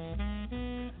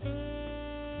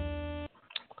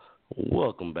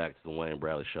 Welcome back to the Wayne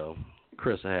Bradley Show.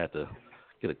 Chris, I had to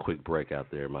get a quick break out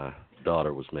there. My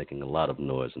daughter was making a lot of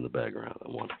noise in the background. I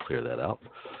wanted to clear that out.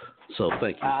 So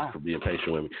thank you for being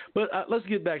patient with me. But let's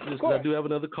get back to this, because I do have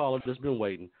another caller that's been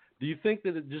waiting. Do you think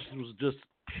that it was just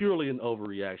purely an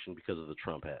overreaction because of the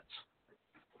Trump hats?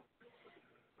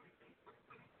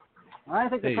 I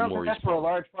think the Trump hats were a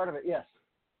large part of it, yes.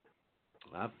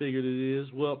 I figured it is.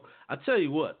 Well, I tell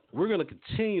you what, we're going to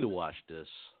continue to watch this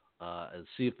and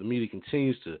see if the media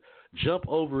continues to jump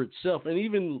over itself. And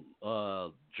even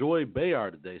Joy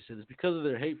Behar today said it's because of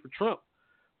their hate for Trump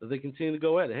that they continue to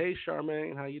go at it. Hey,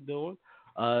 Charmaine, how you doing?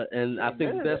 And I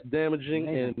think that's damaging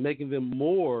and making them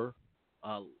more,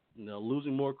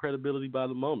 losing more credibility by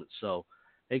the moment. So,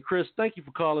 hey, Chris, thank you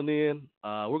for calling in.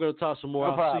 We're going to talk some more.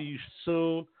 I'll see you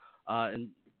soon. And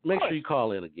make sure you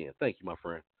call in again. Thank you, my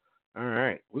friend. All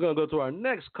right. We're going to go to our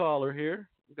next caller here.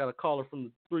 We got a caller from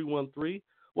the 313.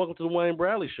 Welcome to the Wayne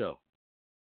Bradley Show.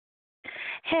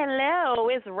 Hello,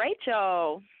 it's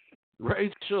Rachel.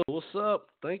 Rachel, what's up?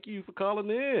 Thank you for calling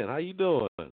in. How you doing?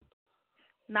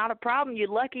 Not a problem. You're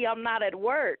lucky I'm not at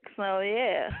work. So,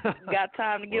 yeah, got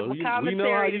time to give my commentary we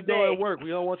know how you today. do at work. We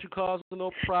don't want you causing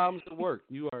no problems at work.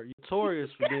 You are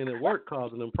notorious for being at work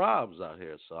causing them problems out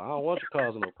here. So I don't want you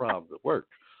causing no problems at work.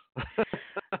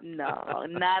 No,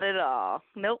 not at all.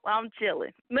 Nope, I'm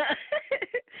chilling.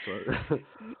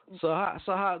 So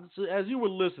as you were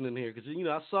listening here, because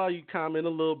I saw you comment a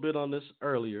little bit on this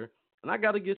earlier, and I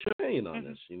got to get your opinion on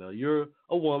this. You're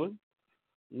a woman,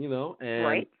 and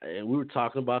right. And we were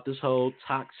talking about this whole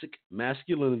toxic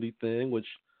masculinity thing, which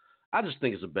I just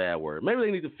think is a bad word. Maybe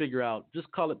they need to figure out, just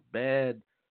call it bad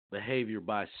behavior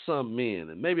by some men,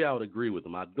 and maybe I would agree with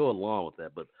them. I'd go along with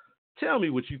that, but tell me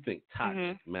what you think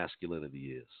toxic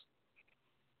masculinity is.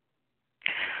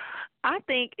 I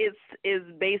think it's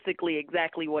basically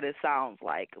exactly what it sounds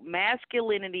like.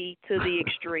 Masculinity to the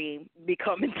extreme,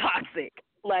 becoming toxic.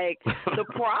 Like, the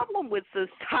problem with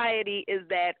society is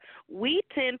that we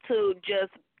tend to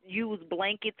just use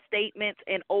blanket statements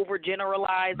and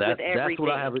overgeneralize with everything. That's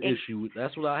what I have an issue with.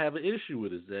 That's what I have an issue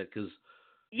with, is that because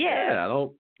I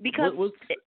don't, because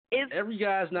every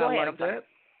guy's not like that.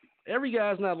 Every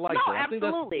guy's not like that. I think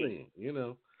absolutely. That's the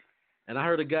thing, And I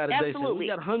heard a guy today say, we Absolutely.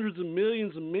 got hundreds of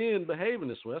millions of men behaving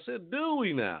this way. I said, do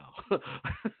we now?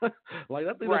 Like,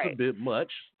 I think that's a bit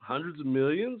much. Hundreds of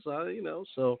millions,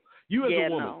 So you as a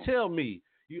woman, tell me,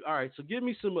 all right, so give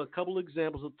me a couple of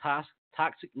examples of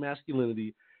toxic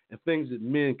masculinity and things that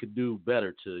men could do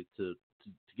better to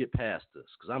get past this,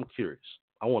 because I'm curious.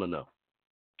 I want to know.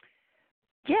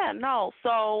 Yeah, no.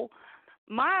 So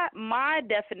my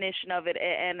definition of it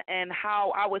and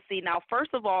how I would see now,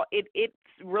 first of all, it's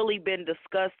really been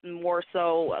discussed more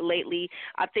so lately.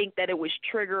 I think that it was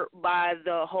triggered by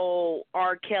the whole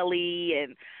R. Kelly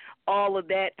and all of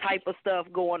that type of stuff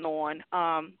going on.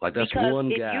 Like that's because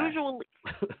one it guy. Usually,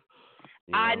 you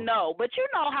know? I know, but you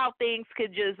know how things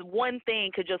could one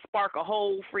thing could just spark a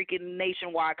whole freaking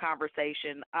nationwide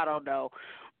conversation. I don't know.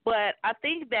 But I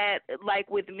think that, like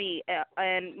with me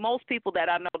and most people that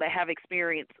I know that have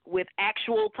experience with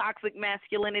actual toxic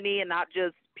masculinity and not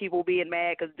just people being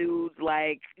mad because dudes,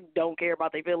 like, don't care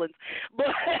about their feelings, but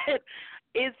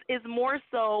it's more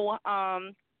so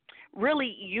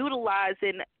really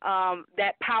utilizing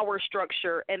that power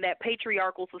structure and that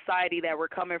patriarchal society that we're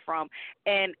coming from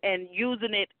and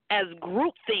using it as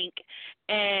groupthink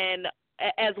and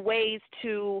as ways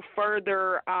to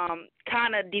further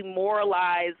kind of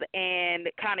demoralize and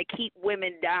kind of keep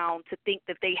women down to think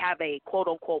that they have a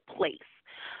quote-unquote place.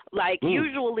 Like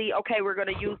usually, okay, we're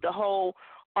going to use the whole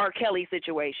R. Kelly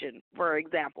situation, for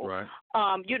example. Right.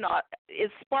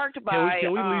 It's sparked by,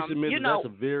 can we at least admit that that's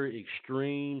a very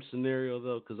extreme scenario,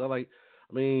 though? Because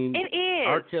it is.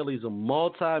 R. Kelly's a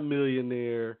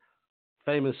multi-millionaire,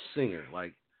 famous singer.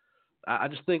 Like, I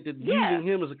just think that using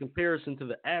him as a comparison to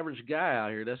the average guy out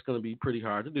here, that's going to be pretty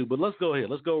hard to do. But let's go ahead.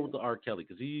 Let's go with the R. Kelly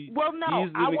because he's an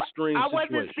extreme I situation.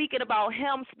 wasn't speaking about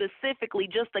him specifically,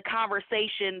 just the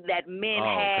conversation that men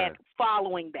had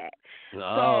following that.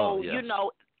 So, yes.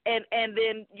 And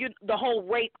then the whole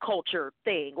rape culture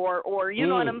thing or you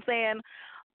know what I'm saying?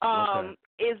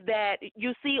 Is that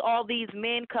you see all these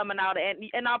men coming out,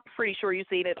 and I'm pretty sure you've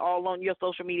seen it all on your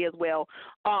social media as well,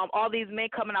 all these men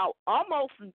coming out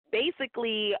almost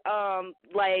basically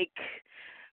like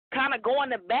kind of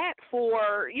going to bat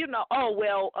for,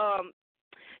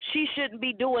 she shouldn't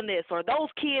be doing this, or those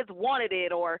kids wanted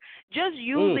it, or just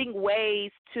using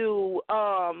ways to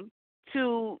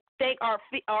take our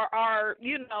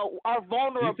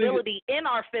vulnerability in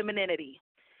our femininity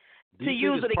to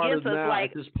use it against us. Like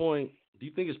at this point, do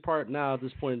you think it's part now at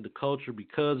this point in the culture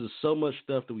because of so much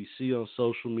stuff that we see on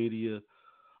social media?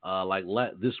 Like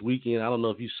this weekend, I don't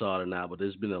know if you saw it or not, but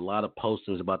there's been a lot of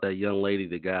postings about that young lady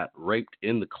that got raped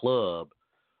in the club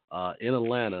in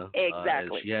Atlanta.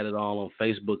 Exactly. And she had it all on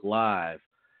Facebook Live.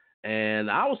 And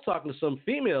I was talking to some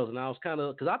females, and I was kind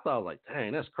of, because I thought, like,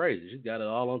 dang, that's crazy. She got it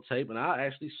all on tape, and I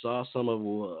actually saw some of it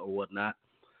or whatnot.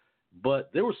 But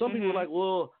there were some people like,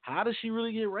 well, how did she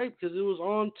really get raped? Because it was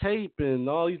on tape and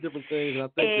all these different things. And I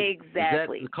think is that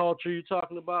the culture you're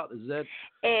talking about? Is that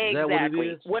what it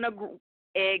is? When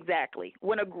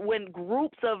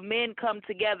groups of men come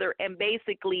together and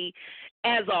basically,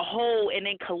 as a whole and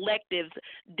in collectives,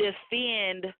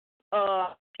 defend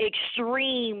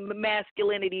extreme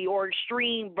masculinity or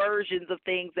extreme versions of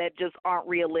things that just aren't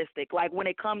realistic. Like when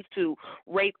it comes to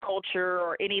rape culture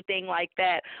or anything like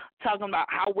that, talking about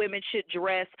how women should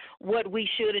dress, what we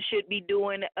should and should be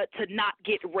doing to not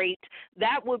get raped,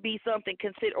 that would be something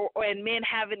considered. And men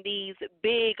having these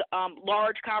big,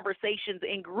 large conversations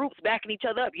in groups, backing each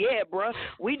other up. Yeah, bruh,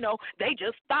 we know they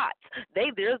just thoughts.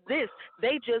 There's this,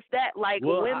 they just that. Like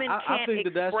women can't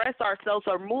express ourselves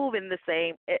or move in the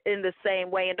same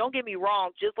way. And don't get me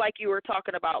wrong, just like you were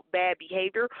talking about bad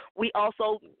behavior, we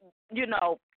also,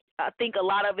 I think a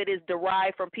lot of it is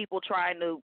derived from people trying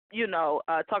to,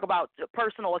 talk about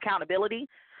personal accountability,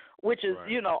 which is,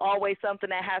 always something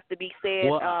that has to be said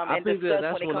and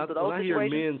discussed when it comes to those situations. When I hear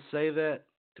men say that,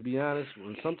 to be honest,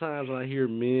 sometimes when I hear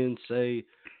men say,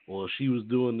 well, she was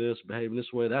doing this, behaving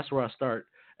this way, that's where I start.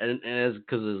 And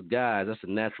because as guys, that's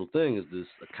a natural thing, is this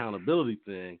accountability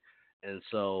thing. And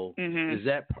so, is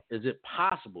it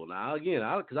possible now? Again,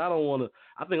 because I don't want to.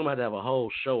 I think I'm gonna have a whole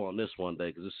show on this one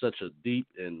day because it's such a deep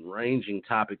and ranging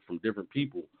topic from different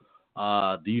people.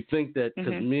 Do you think that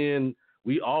because men,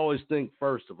 we always think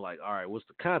first of like, all right, what's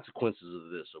the consequences of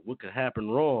this, or what could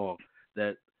happen wrong?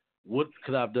 That what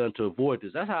could I've done to avoid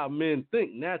this? That's how men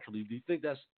think naturally. Do you think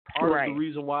that's part of the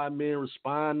reason why men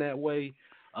respond that way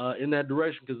in that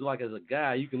direction? Because like as a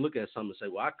guy, you can look at something and say,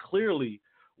 well, I clearly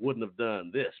wouldn't have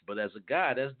done this, but as a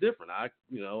guy, that's different. I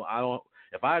don't.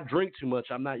 If I drink too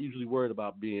much, I'm not usually worried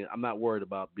about being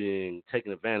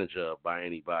taken advantage of by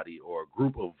anybody or a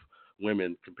group of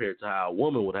women compared to how a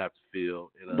woman would have to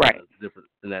feel in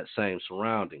that same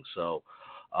surrounding. So,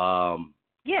 I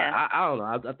don't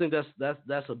know. I think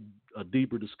that's a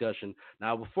deeper discussion.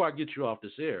 Now, before I get you off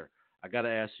this air, I got to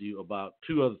ask you about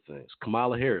two other things.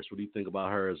 Kamala Harris, what do you think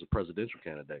about her as a presidential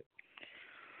candidate?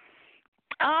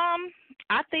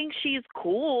 I think she's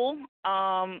cool.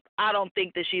 I don't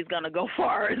think that she's gonna go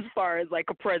far as like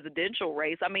a presidential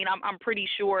race. I mean, I'm pretty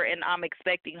sure, and I'm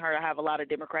expecting her to have a lot of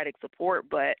Democratic support.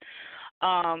 But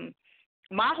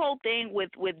my whole thing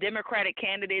with Democratic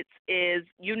candidates is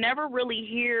you never really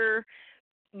hear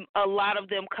a lot of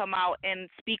them come out and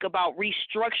speak about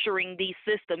restructuring these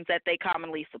systems that they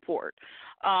commonly support.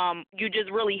 You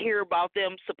just really hear about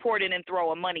them supporting and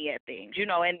throwing money at things,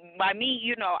 and by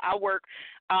me, I work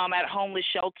at a homeless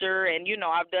shelter, and,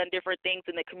 I've done different things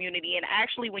in the community. And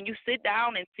actually, when you sit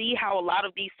down and see how a lot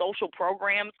of these social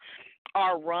programs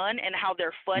are run and how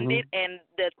they're funded and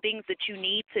the things that you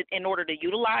need in order to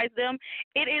utilize them,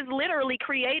 it is literally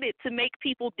created to make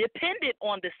people dependent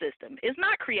on the system. It's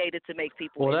not created to make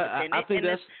people independent. I think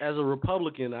that's, as a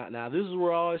Republican, now this is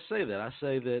where I always say that. I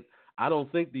say that I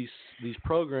don't think these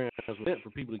programs were meant for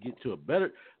people to get to a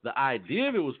better. The idea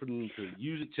of it was for them to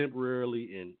use it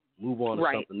temporarily and move on to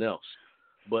something else.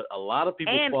 But a lot of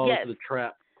people fall into the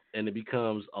trap, and it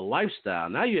becomes a lifestyle.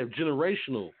 Now you have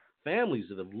generational families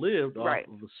that have lived off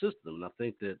of the system, and I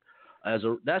think that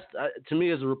to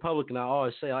me as a Republican, I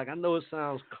always say, like, I know it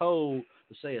sounds cold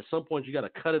to say at some point you got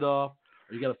to cut it off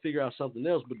or you got to figure out something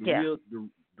else, but the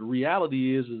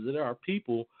reality is that there are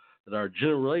people that are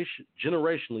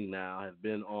generationally now have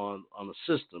been on the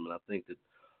system, and I think that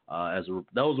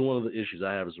those are one of the issues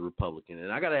I have as a Republican.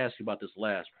 And I got to ask you about this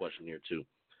last question here too.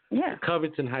 Yeah. The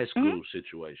Covington High School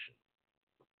situation.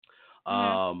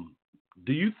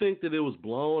 Do you think that it was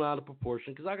blown out of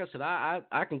proportion? Because like I said,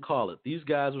 I can call it. These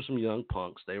guys were some young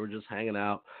punks. They were just hanging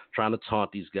out, trying to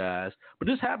taunt these guys. But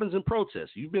this happens in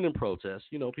protests. You've been in protests.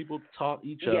 People taunt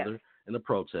each other in the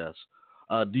protests.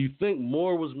 Do you think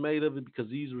more was made of it because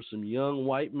these were some young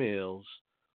white males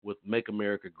with Make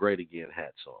America Great Again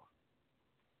hats on?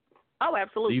 Oh,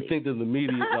 absolutely. Do you think that the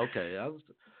media – okay.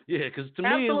 Because to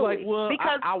me, it's like, well,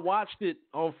 I watched it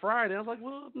on Friday. I was like,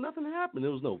 well, nothing happened. There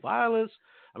was no violence.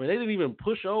 I mean, they didn't even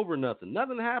push over nothing.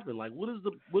 Nothing happened. Like, what is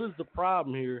the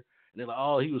problem here? And they're like,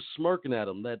 oh, he was smirking at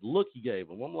him, that look he gave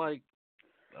him. I'm like,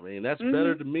 I mean, that's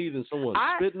better to me than someone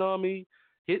spitting on me,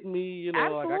 hitting me.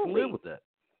 Like, I can live with that.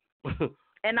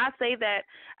 And I say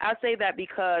that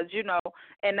because,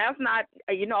 and that's not,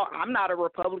 I'm not a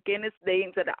Republican. It's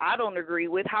things that I don't agree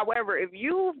with. However, if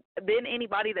you've been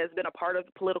anybody that's been a part of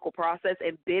the political process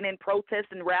and been in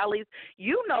protests and rallies,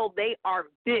 they are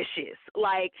vicious.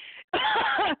 Like,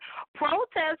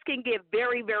 protests can get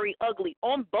very, very ugly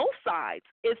on both sides.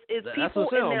 It's people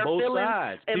in their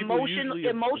feelings,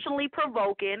 emotionally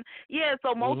provoking. Yeah,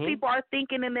 so most people are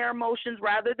thinking in their emotions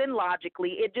rather than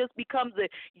logically. It just becomes a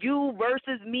you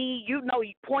versus me, you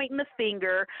pointing the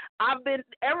finger.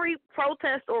 Every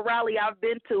protest or rally I've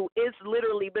been to, it's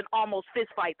literally been almost fist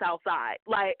fights outside,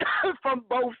 like from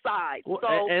both sides. Well,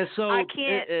 so I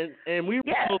can't. And we've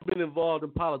both been involved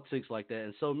in politics like that.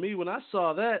 And so when I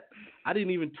saw that, I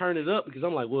didn't even turn it up because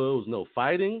I'm like, well, it was no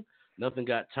fighting, nothing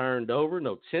got turned over,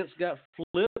 no tents got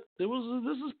flipped. This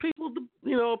is people,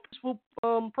 peaceful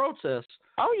protests.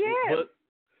 Oh yeah.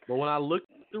 But when I looked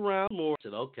around more, I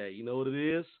said, okay, you know what it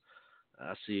is?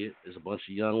 I see it. There's a bunch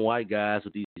of young white guys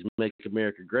with these Make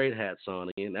America Great hats on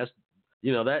again. That's,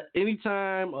 that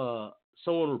anytime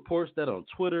someone reports that on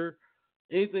Twitter,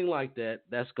 anything like that,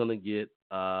 that's going to get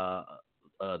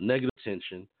negative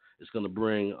attention. It's going to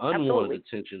bring unwanted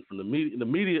attention from the media. The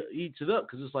media eats it up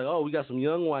because it's like, oh, we got some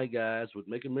young white guys with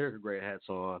Make America Great hats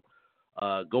on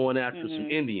going after some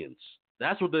Indians.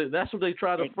 That's what they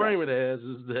try to frame it as,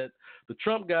 is that the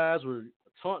Trump guys were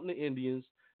taunting the Indians.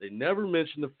 They never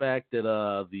mentioned the fact that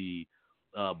the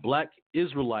black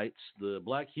Israelites, the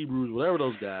black Hebrews, whatever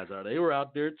those guys are, they were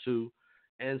out there too.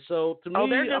 And so to me,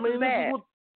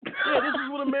 this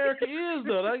is what America is,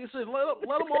 though. Like I said, let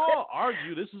them all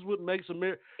argue. This is what makes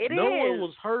America. No one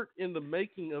was hurt in the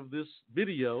making of this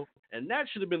video, and that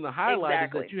should have been the highlight. Is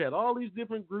that you had all these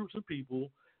different groups of people.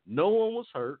 No one was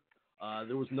hurt.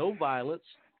 There was no violence.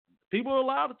 People are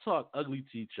allowed to talk ugly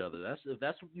to each other. If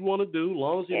that's what you want to do, as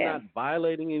long as you're not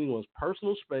violating anyone's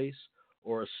personal space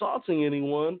or assaulting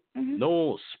anyone. No one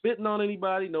was spitting on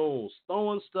anybody. No one was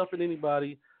throwing stuff at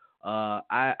anybody.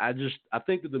 I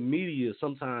think that the media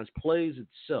sometimes plays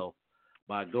itself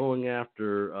by going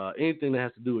after anything that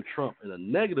has to do with Trump in a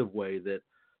negative way, that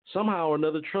somehow or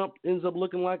another Trump ends up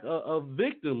looking like a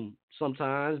victim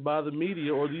sometimes by the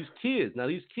media or these kids. Now,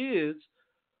 these kids,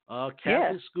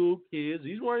 Catholic school kids,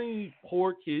 these weren't any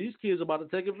poor kids. These kids are about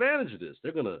to take advantage of this.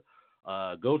 They're going to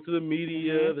go to the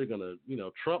media. They're going to,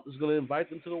 Trump is going to invite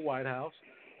them to the White House.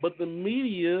 But the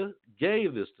media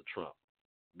gave this to Trump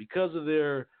because of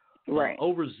their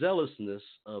overzealousness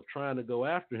of trying to go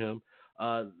after him.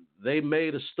 They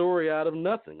made a story out of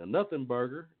nothing, a nothing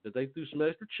burger that they threw some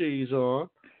extra cheese on.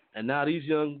 And now these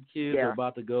young kids are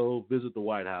about to go visit the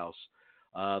White House.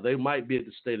 They might be at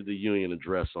the State of the Union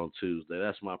address on Tuesday.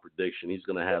 That's my prediction. He's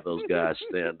going to have those guys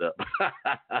stand up.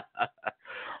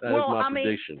 That is my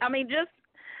prediction. I mean, just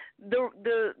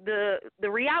the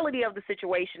reality of the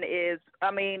situation is,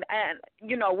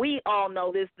 we all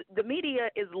know this. The media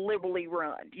is liberally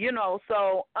run,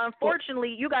 So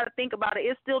unfortunately, you got to think about it.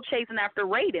 It's still chasing after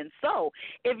ratings. So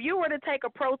if you were to take a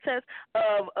protest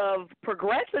of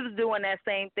progressives doing that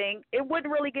same thing, it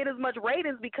wouldn't really get as much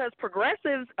ratings because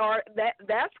progressives are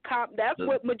that's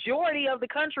what majority of the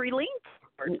country leans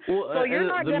towards. So you're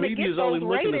not going to get those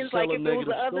ratings like if it was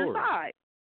the other side.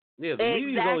 Yeah, the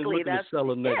media's only looking to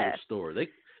sell a negative story.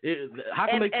 How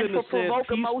come they couldn't have said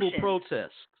peaceful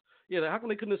protest? Yeah, how come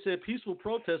they couldn't have said peaceful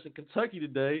protest in Kentucky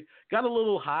today? Got a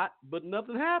little hot, but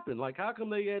nothing happened. Like, how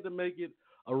come they had to make it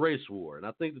a race war? And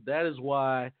I think that is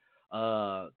why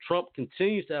Trump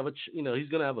continues to have he's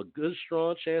going to have a good,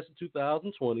 strong chance in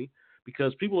 2020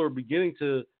 because people are beginning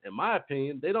to, in my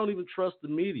opinion, they don't even trust the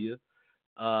media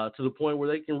to the point where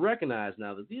they can recognize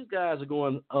now that these guys are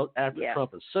going after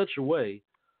Trump in such a way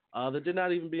that they're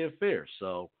not even being fair.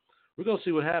 So we're going to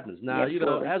see what happens. Now,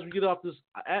 as we get off this,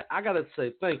 I got to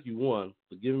say thank you, one,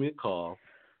 for giving me a call.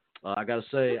 I got to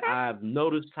say I've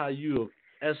noticed how you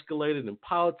have escalated in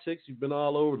politics. You've been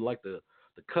all over like the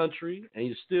country, and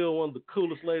you're still one of the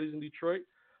coolest ladies in Detroit.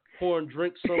 Pouring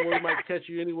drinks somewhere might catch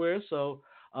you anywhere. So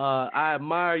I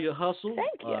admire your hustle.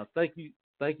 Thank you.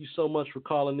 Thank you so much for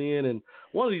calling in. And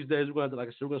one of these days, we're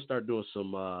going to start doing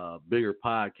some bigger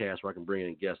podcasts where I can bring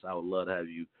in guests. I would love to have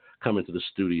you come into the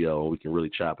studio and we can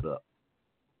really chop it up.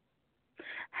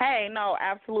 Hey, no,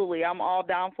 absolutely. I'm all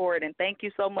down for it. And thank you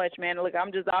so much, man. Look,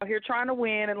 I'm just out here trying to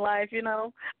win in life,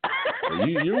 Well,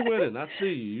 you're winning. I see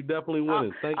you. You're definitely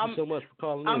winning. Thank you so much for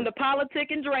calling in. I'm the politic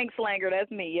and drink slanger.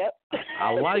 That's me. Yep.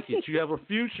 I like it. You have a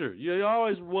future. You're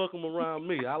always welcome around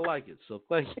me. I like it. So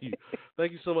thank you.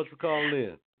 Thank you so much for calling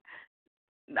in.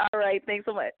 All right. Thanks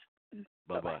so much.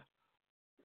 Bye-bye.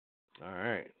 All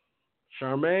right.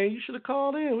 Charmaine, you should have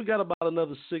called in. We got about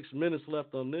another 6 minutes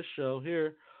left on this show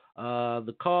here.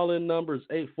 The call-in number is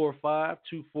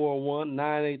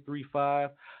 845-241-9835.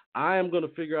 I am going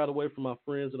to figure out a way for my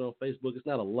friends that are on Facebook. It's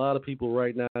not a lot of people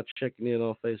right now checking in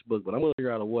on Facebook, but I'm going to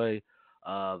figure out a way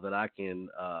that I can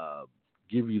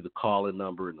give you the call-in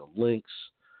number and the links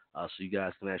so you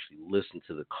guys can actually listen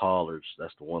to the callers.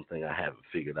 That's the one thing I haven't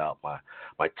figured out. My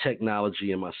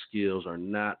technology and my skills are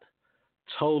not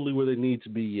totally where they need to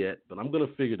be yet, but I'm going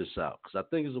to figure this out because I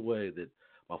think it's a way that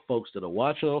my folks that are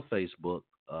watching on Facebook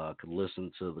can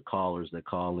listen to the callers that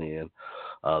call in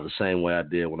the same way I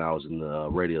did when I was in the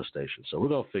radio station. So we're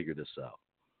going to figure this out.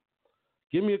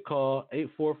 Give me a call,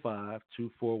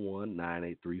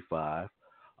 845-241-9835.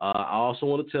 I also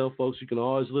want to tell folks you can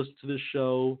always listen to this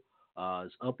show.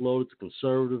 It's uploaded to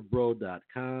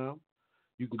conservativebro.com.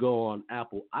 You can go on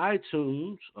Apple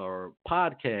iTunes or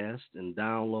podcast and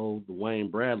download the Wayne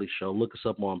Bradley Show. Look us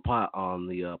up on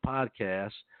the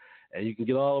podcast, and you can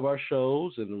get all of our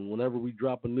shows. And whenever we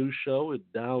drop a new show, it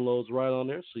downloads right on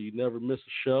there, so you never miss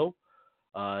a show.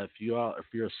 If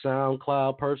you're a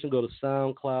SoundCloud person, go to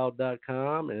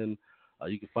SoundCloud.com, and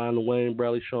you can find the Wayne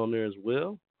Bradley Show on there as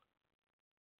well.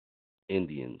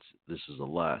 Indians, this is a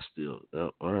lie still.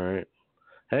 All right.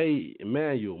 Hey,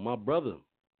 Emmanuel, my brother,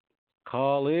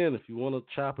 call in if you want to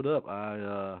chop it up.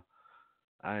 I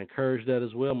encourage that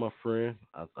as well, my friend.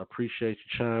 I appreciate you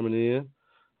chiming in.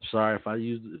 Sorry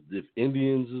if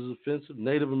Indians is offensive.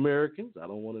 Native Americans, I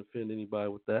don't want to offend anybody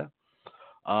with that.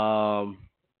 So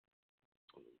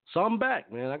I'm back,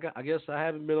 man. I guess I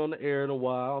haven't been on the air in a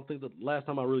while. I don't think the last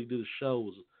time I really did a show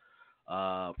was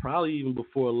probably even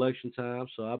before election time.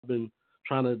 So I've been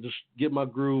trying to just get my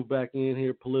groove back in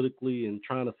here politically and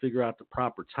trying to figure out the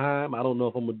proper time. I don't know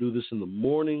if I'm going to do this in the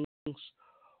mornings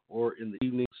or in the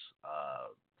evenings.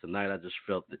 Tonight I just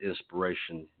felt the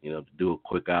inspiration, to do a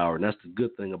quick hour. And that's the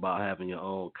good thing about having your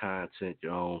own content,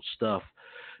 your own stuff,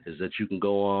 is that you can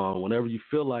go on whenever you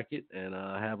feel like it and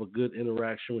have a good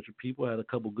interaction with your people. I had a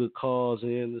couple good calls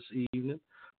in this evening.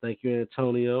 Thank you,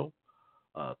 Antonio.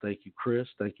 Thank you, Chris.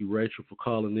 Thank you, Rachel, for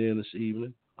calling in this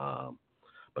evening.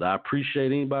 But I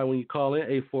appreciate anybody when you call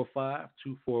in,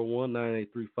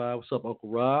 845-241-9835. What's up, Uncle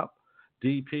Rob?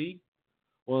 DP,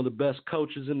 one of the best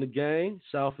coaches in the game.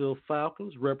 Southfield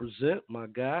Falcons, represent, my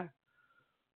guy.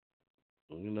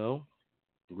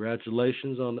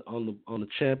 Congratulations on the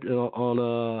champion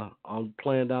on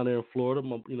playing down there in Florida.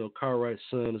 Cartwright's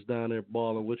son is down there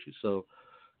balling with you, so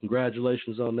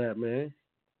congratulations on that, man.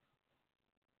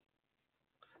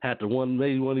 Had to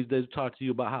maybe one of these days talk to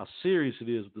you about how serious it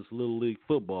is with this little league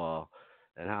football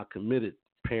and how committed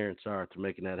parents are to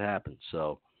making that happen.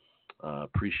 So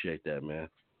appreciate that, man.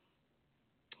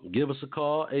 Give us a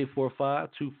call,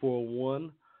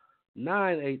 845-241-9835.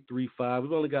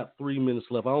 We've only got 3 minutes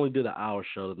left. I only did an hour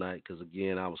show tonight because,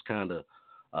 again, I was kind of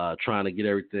trying to get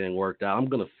everything worked out. I'm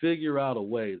going to figure out a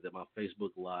way that my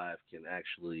Facebook Live can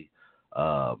actually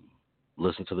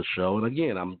listen to the show. And,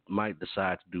 again, I might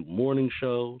decide to do morning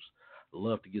shows. I'd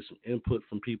love to get some input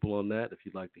from people on that. If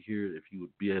you'd like to hear it, if you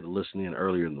would be able to listen in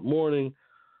earlier in the morning.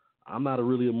 I'm not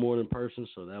really a morning person,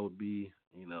 so that would be,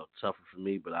 tougher for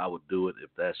me, but I would do it if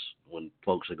that's when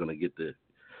folks are going to get to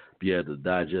be able to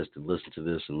digest and listen to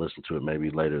this and listen to it maybe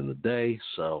later in the day.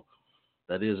 So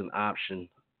that is an option,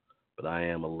 but I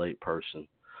am a late person.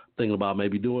 Thinking about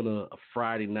maybe doing a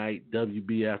Friday night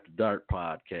WB After Dark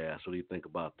podcast. What do you think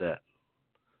about that?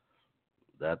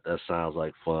 That sounds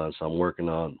like fun. So I'm working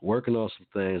on some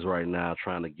things right now,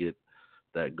 trying to get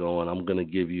that going. I'm going to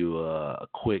give you a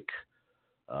quick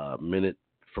minute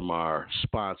from our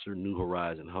sponsor, New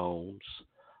Horizon Homes.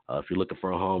 If you're looking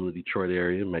for a home in the Detroit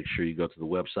area, make sure you go to the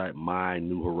website,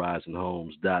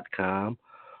 mynewhorizonhomes.com.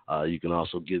 You can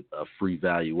also get free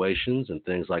valuations and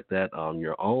things like that on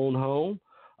your own home.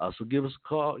 So give us a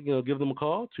call, give them a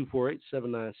call,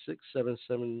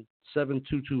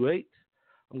 248-796-7228.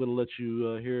 I'm going to let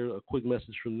you hear a quick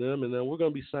message from them, and then we're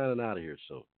going to be signing out of here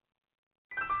soon.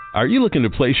 Are you looking to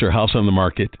place your house on the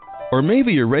market? Or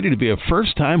maybe you're ready to be a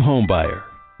first-time home buyer?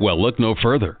 Well, look no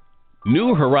further.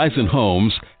 New Horizon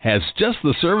Homes has just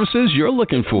the services you're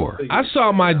looking for. I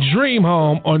saw my dream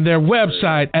home on their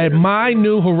website at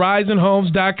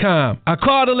mynewhorizonhomes.com. I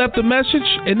called and left a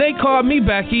message, and they called me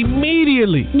back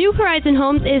immediately. New Horizon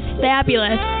Homes is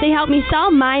fabulous. They helped me sell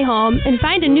my home and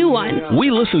find a new one. We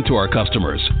listen to our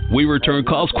customers. We return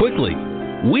calls quickly.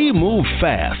 We move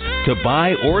fast to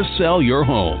buy or sell your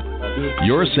home.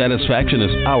 Your satisfaction is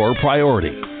our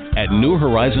priority. At New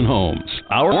Horizon Homes.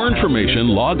 For more information,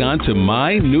 log on to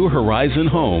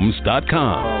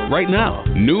mynewhorizonhomes.com right now.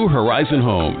 New Horizon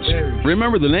Homes.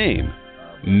 Remember the name,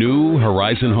 New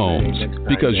Horizon Homes,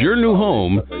 because your new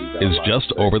home is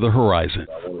just over the horizon.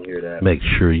 Make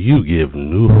sure you give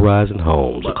New Horizon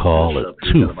Homes a call at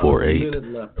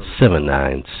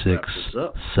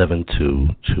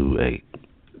 248-796-7228.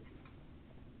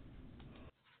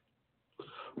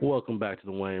 Welcome back to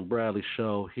the Wayne Bradley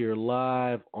Show here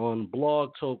live on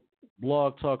Blog Talk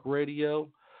Radio.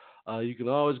 You can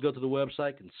always go to the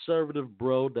website,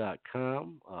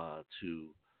 conservativebro.com,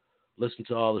 to listen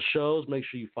to all the shows. Make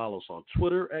sure you follow us on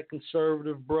Twitter at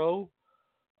conservativebro.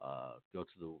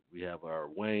 We have our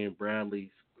the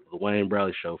Wayne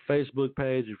Bradley Show Facebook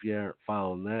page if you aren't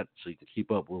following that, so you can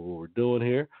keep up with what we're doing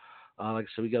here. Like I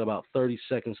said, we got about 30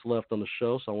 seconds left on the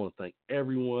show, so I want to thank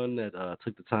everyone that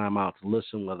took the time out to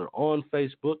listen, whether on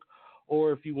Facebook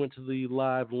or if you went to the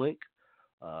live link.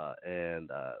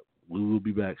 We will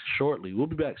be back shortly. We'll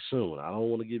be back soon. I don't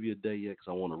want to give you a day yet because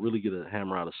I want to really get a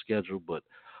hammer out of schedule, but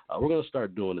we're going to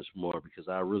start doing this more because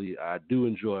I do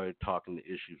enjoy talking to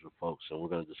issues with folks, and we're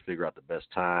going to just figure out the best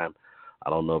time. I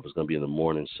don't know if it's going to be in the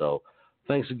morning, so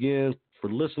thanks again for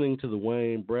listening to the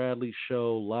Wayne Bradley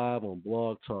Show live on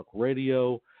Blog Talk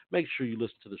Radio. Make sure you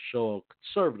listen to the show on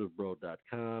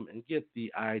conservativebro.com and get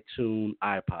the iTunes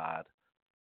iPod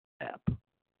app.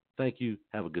 Thank you.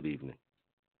 Have a good evening.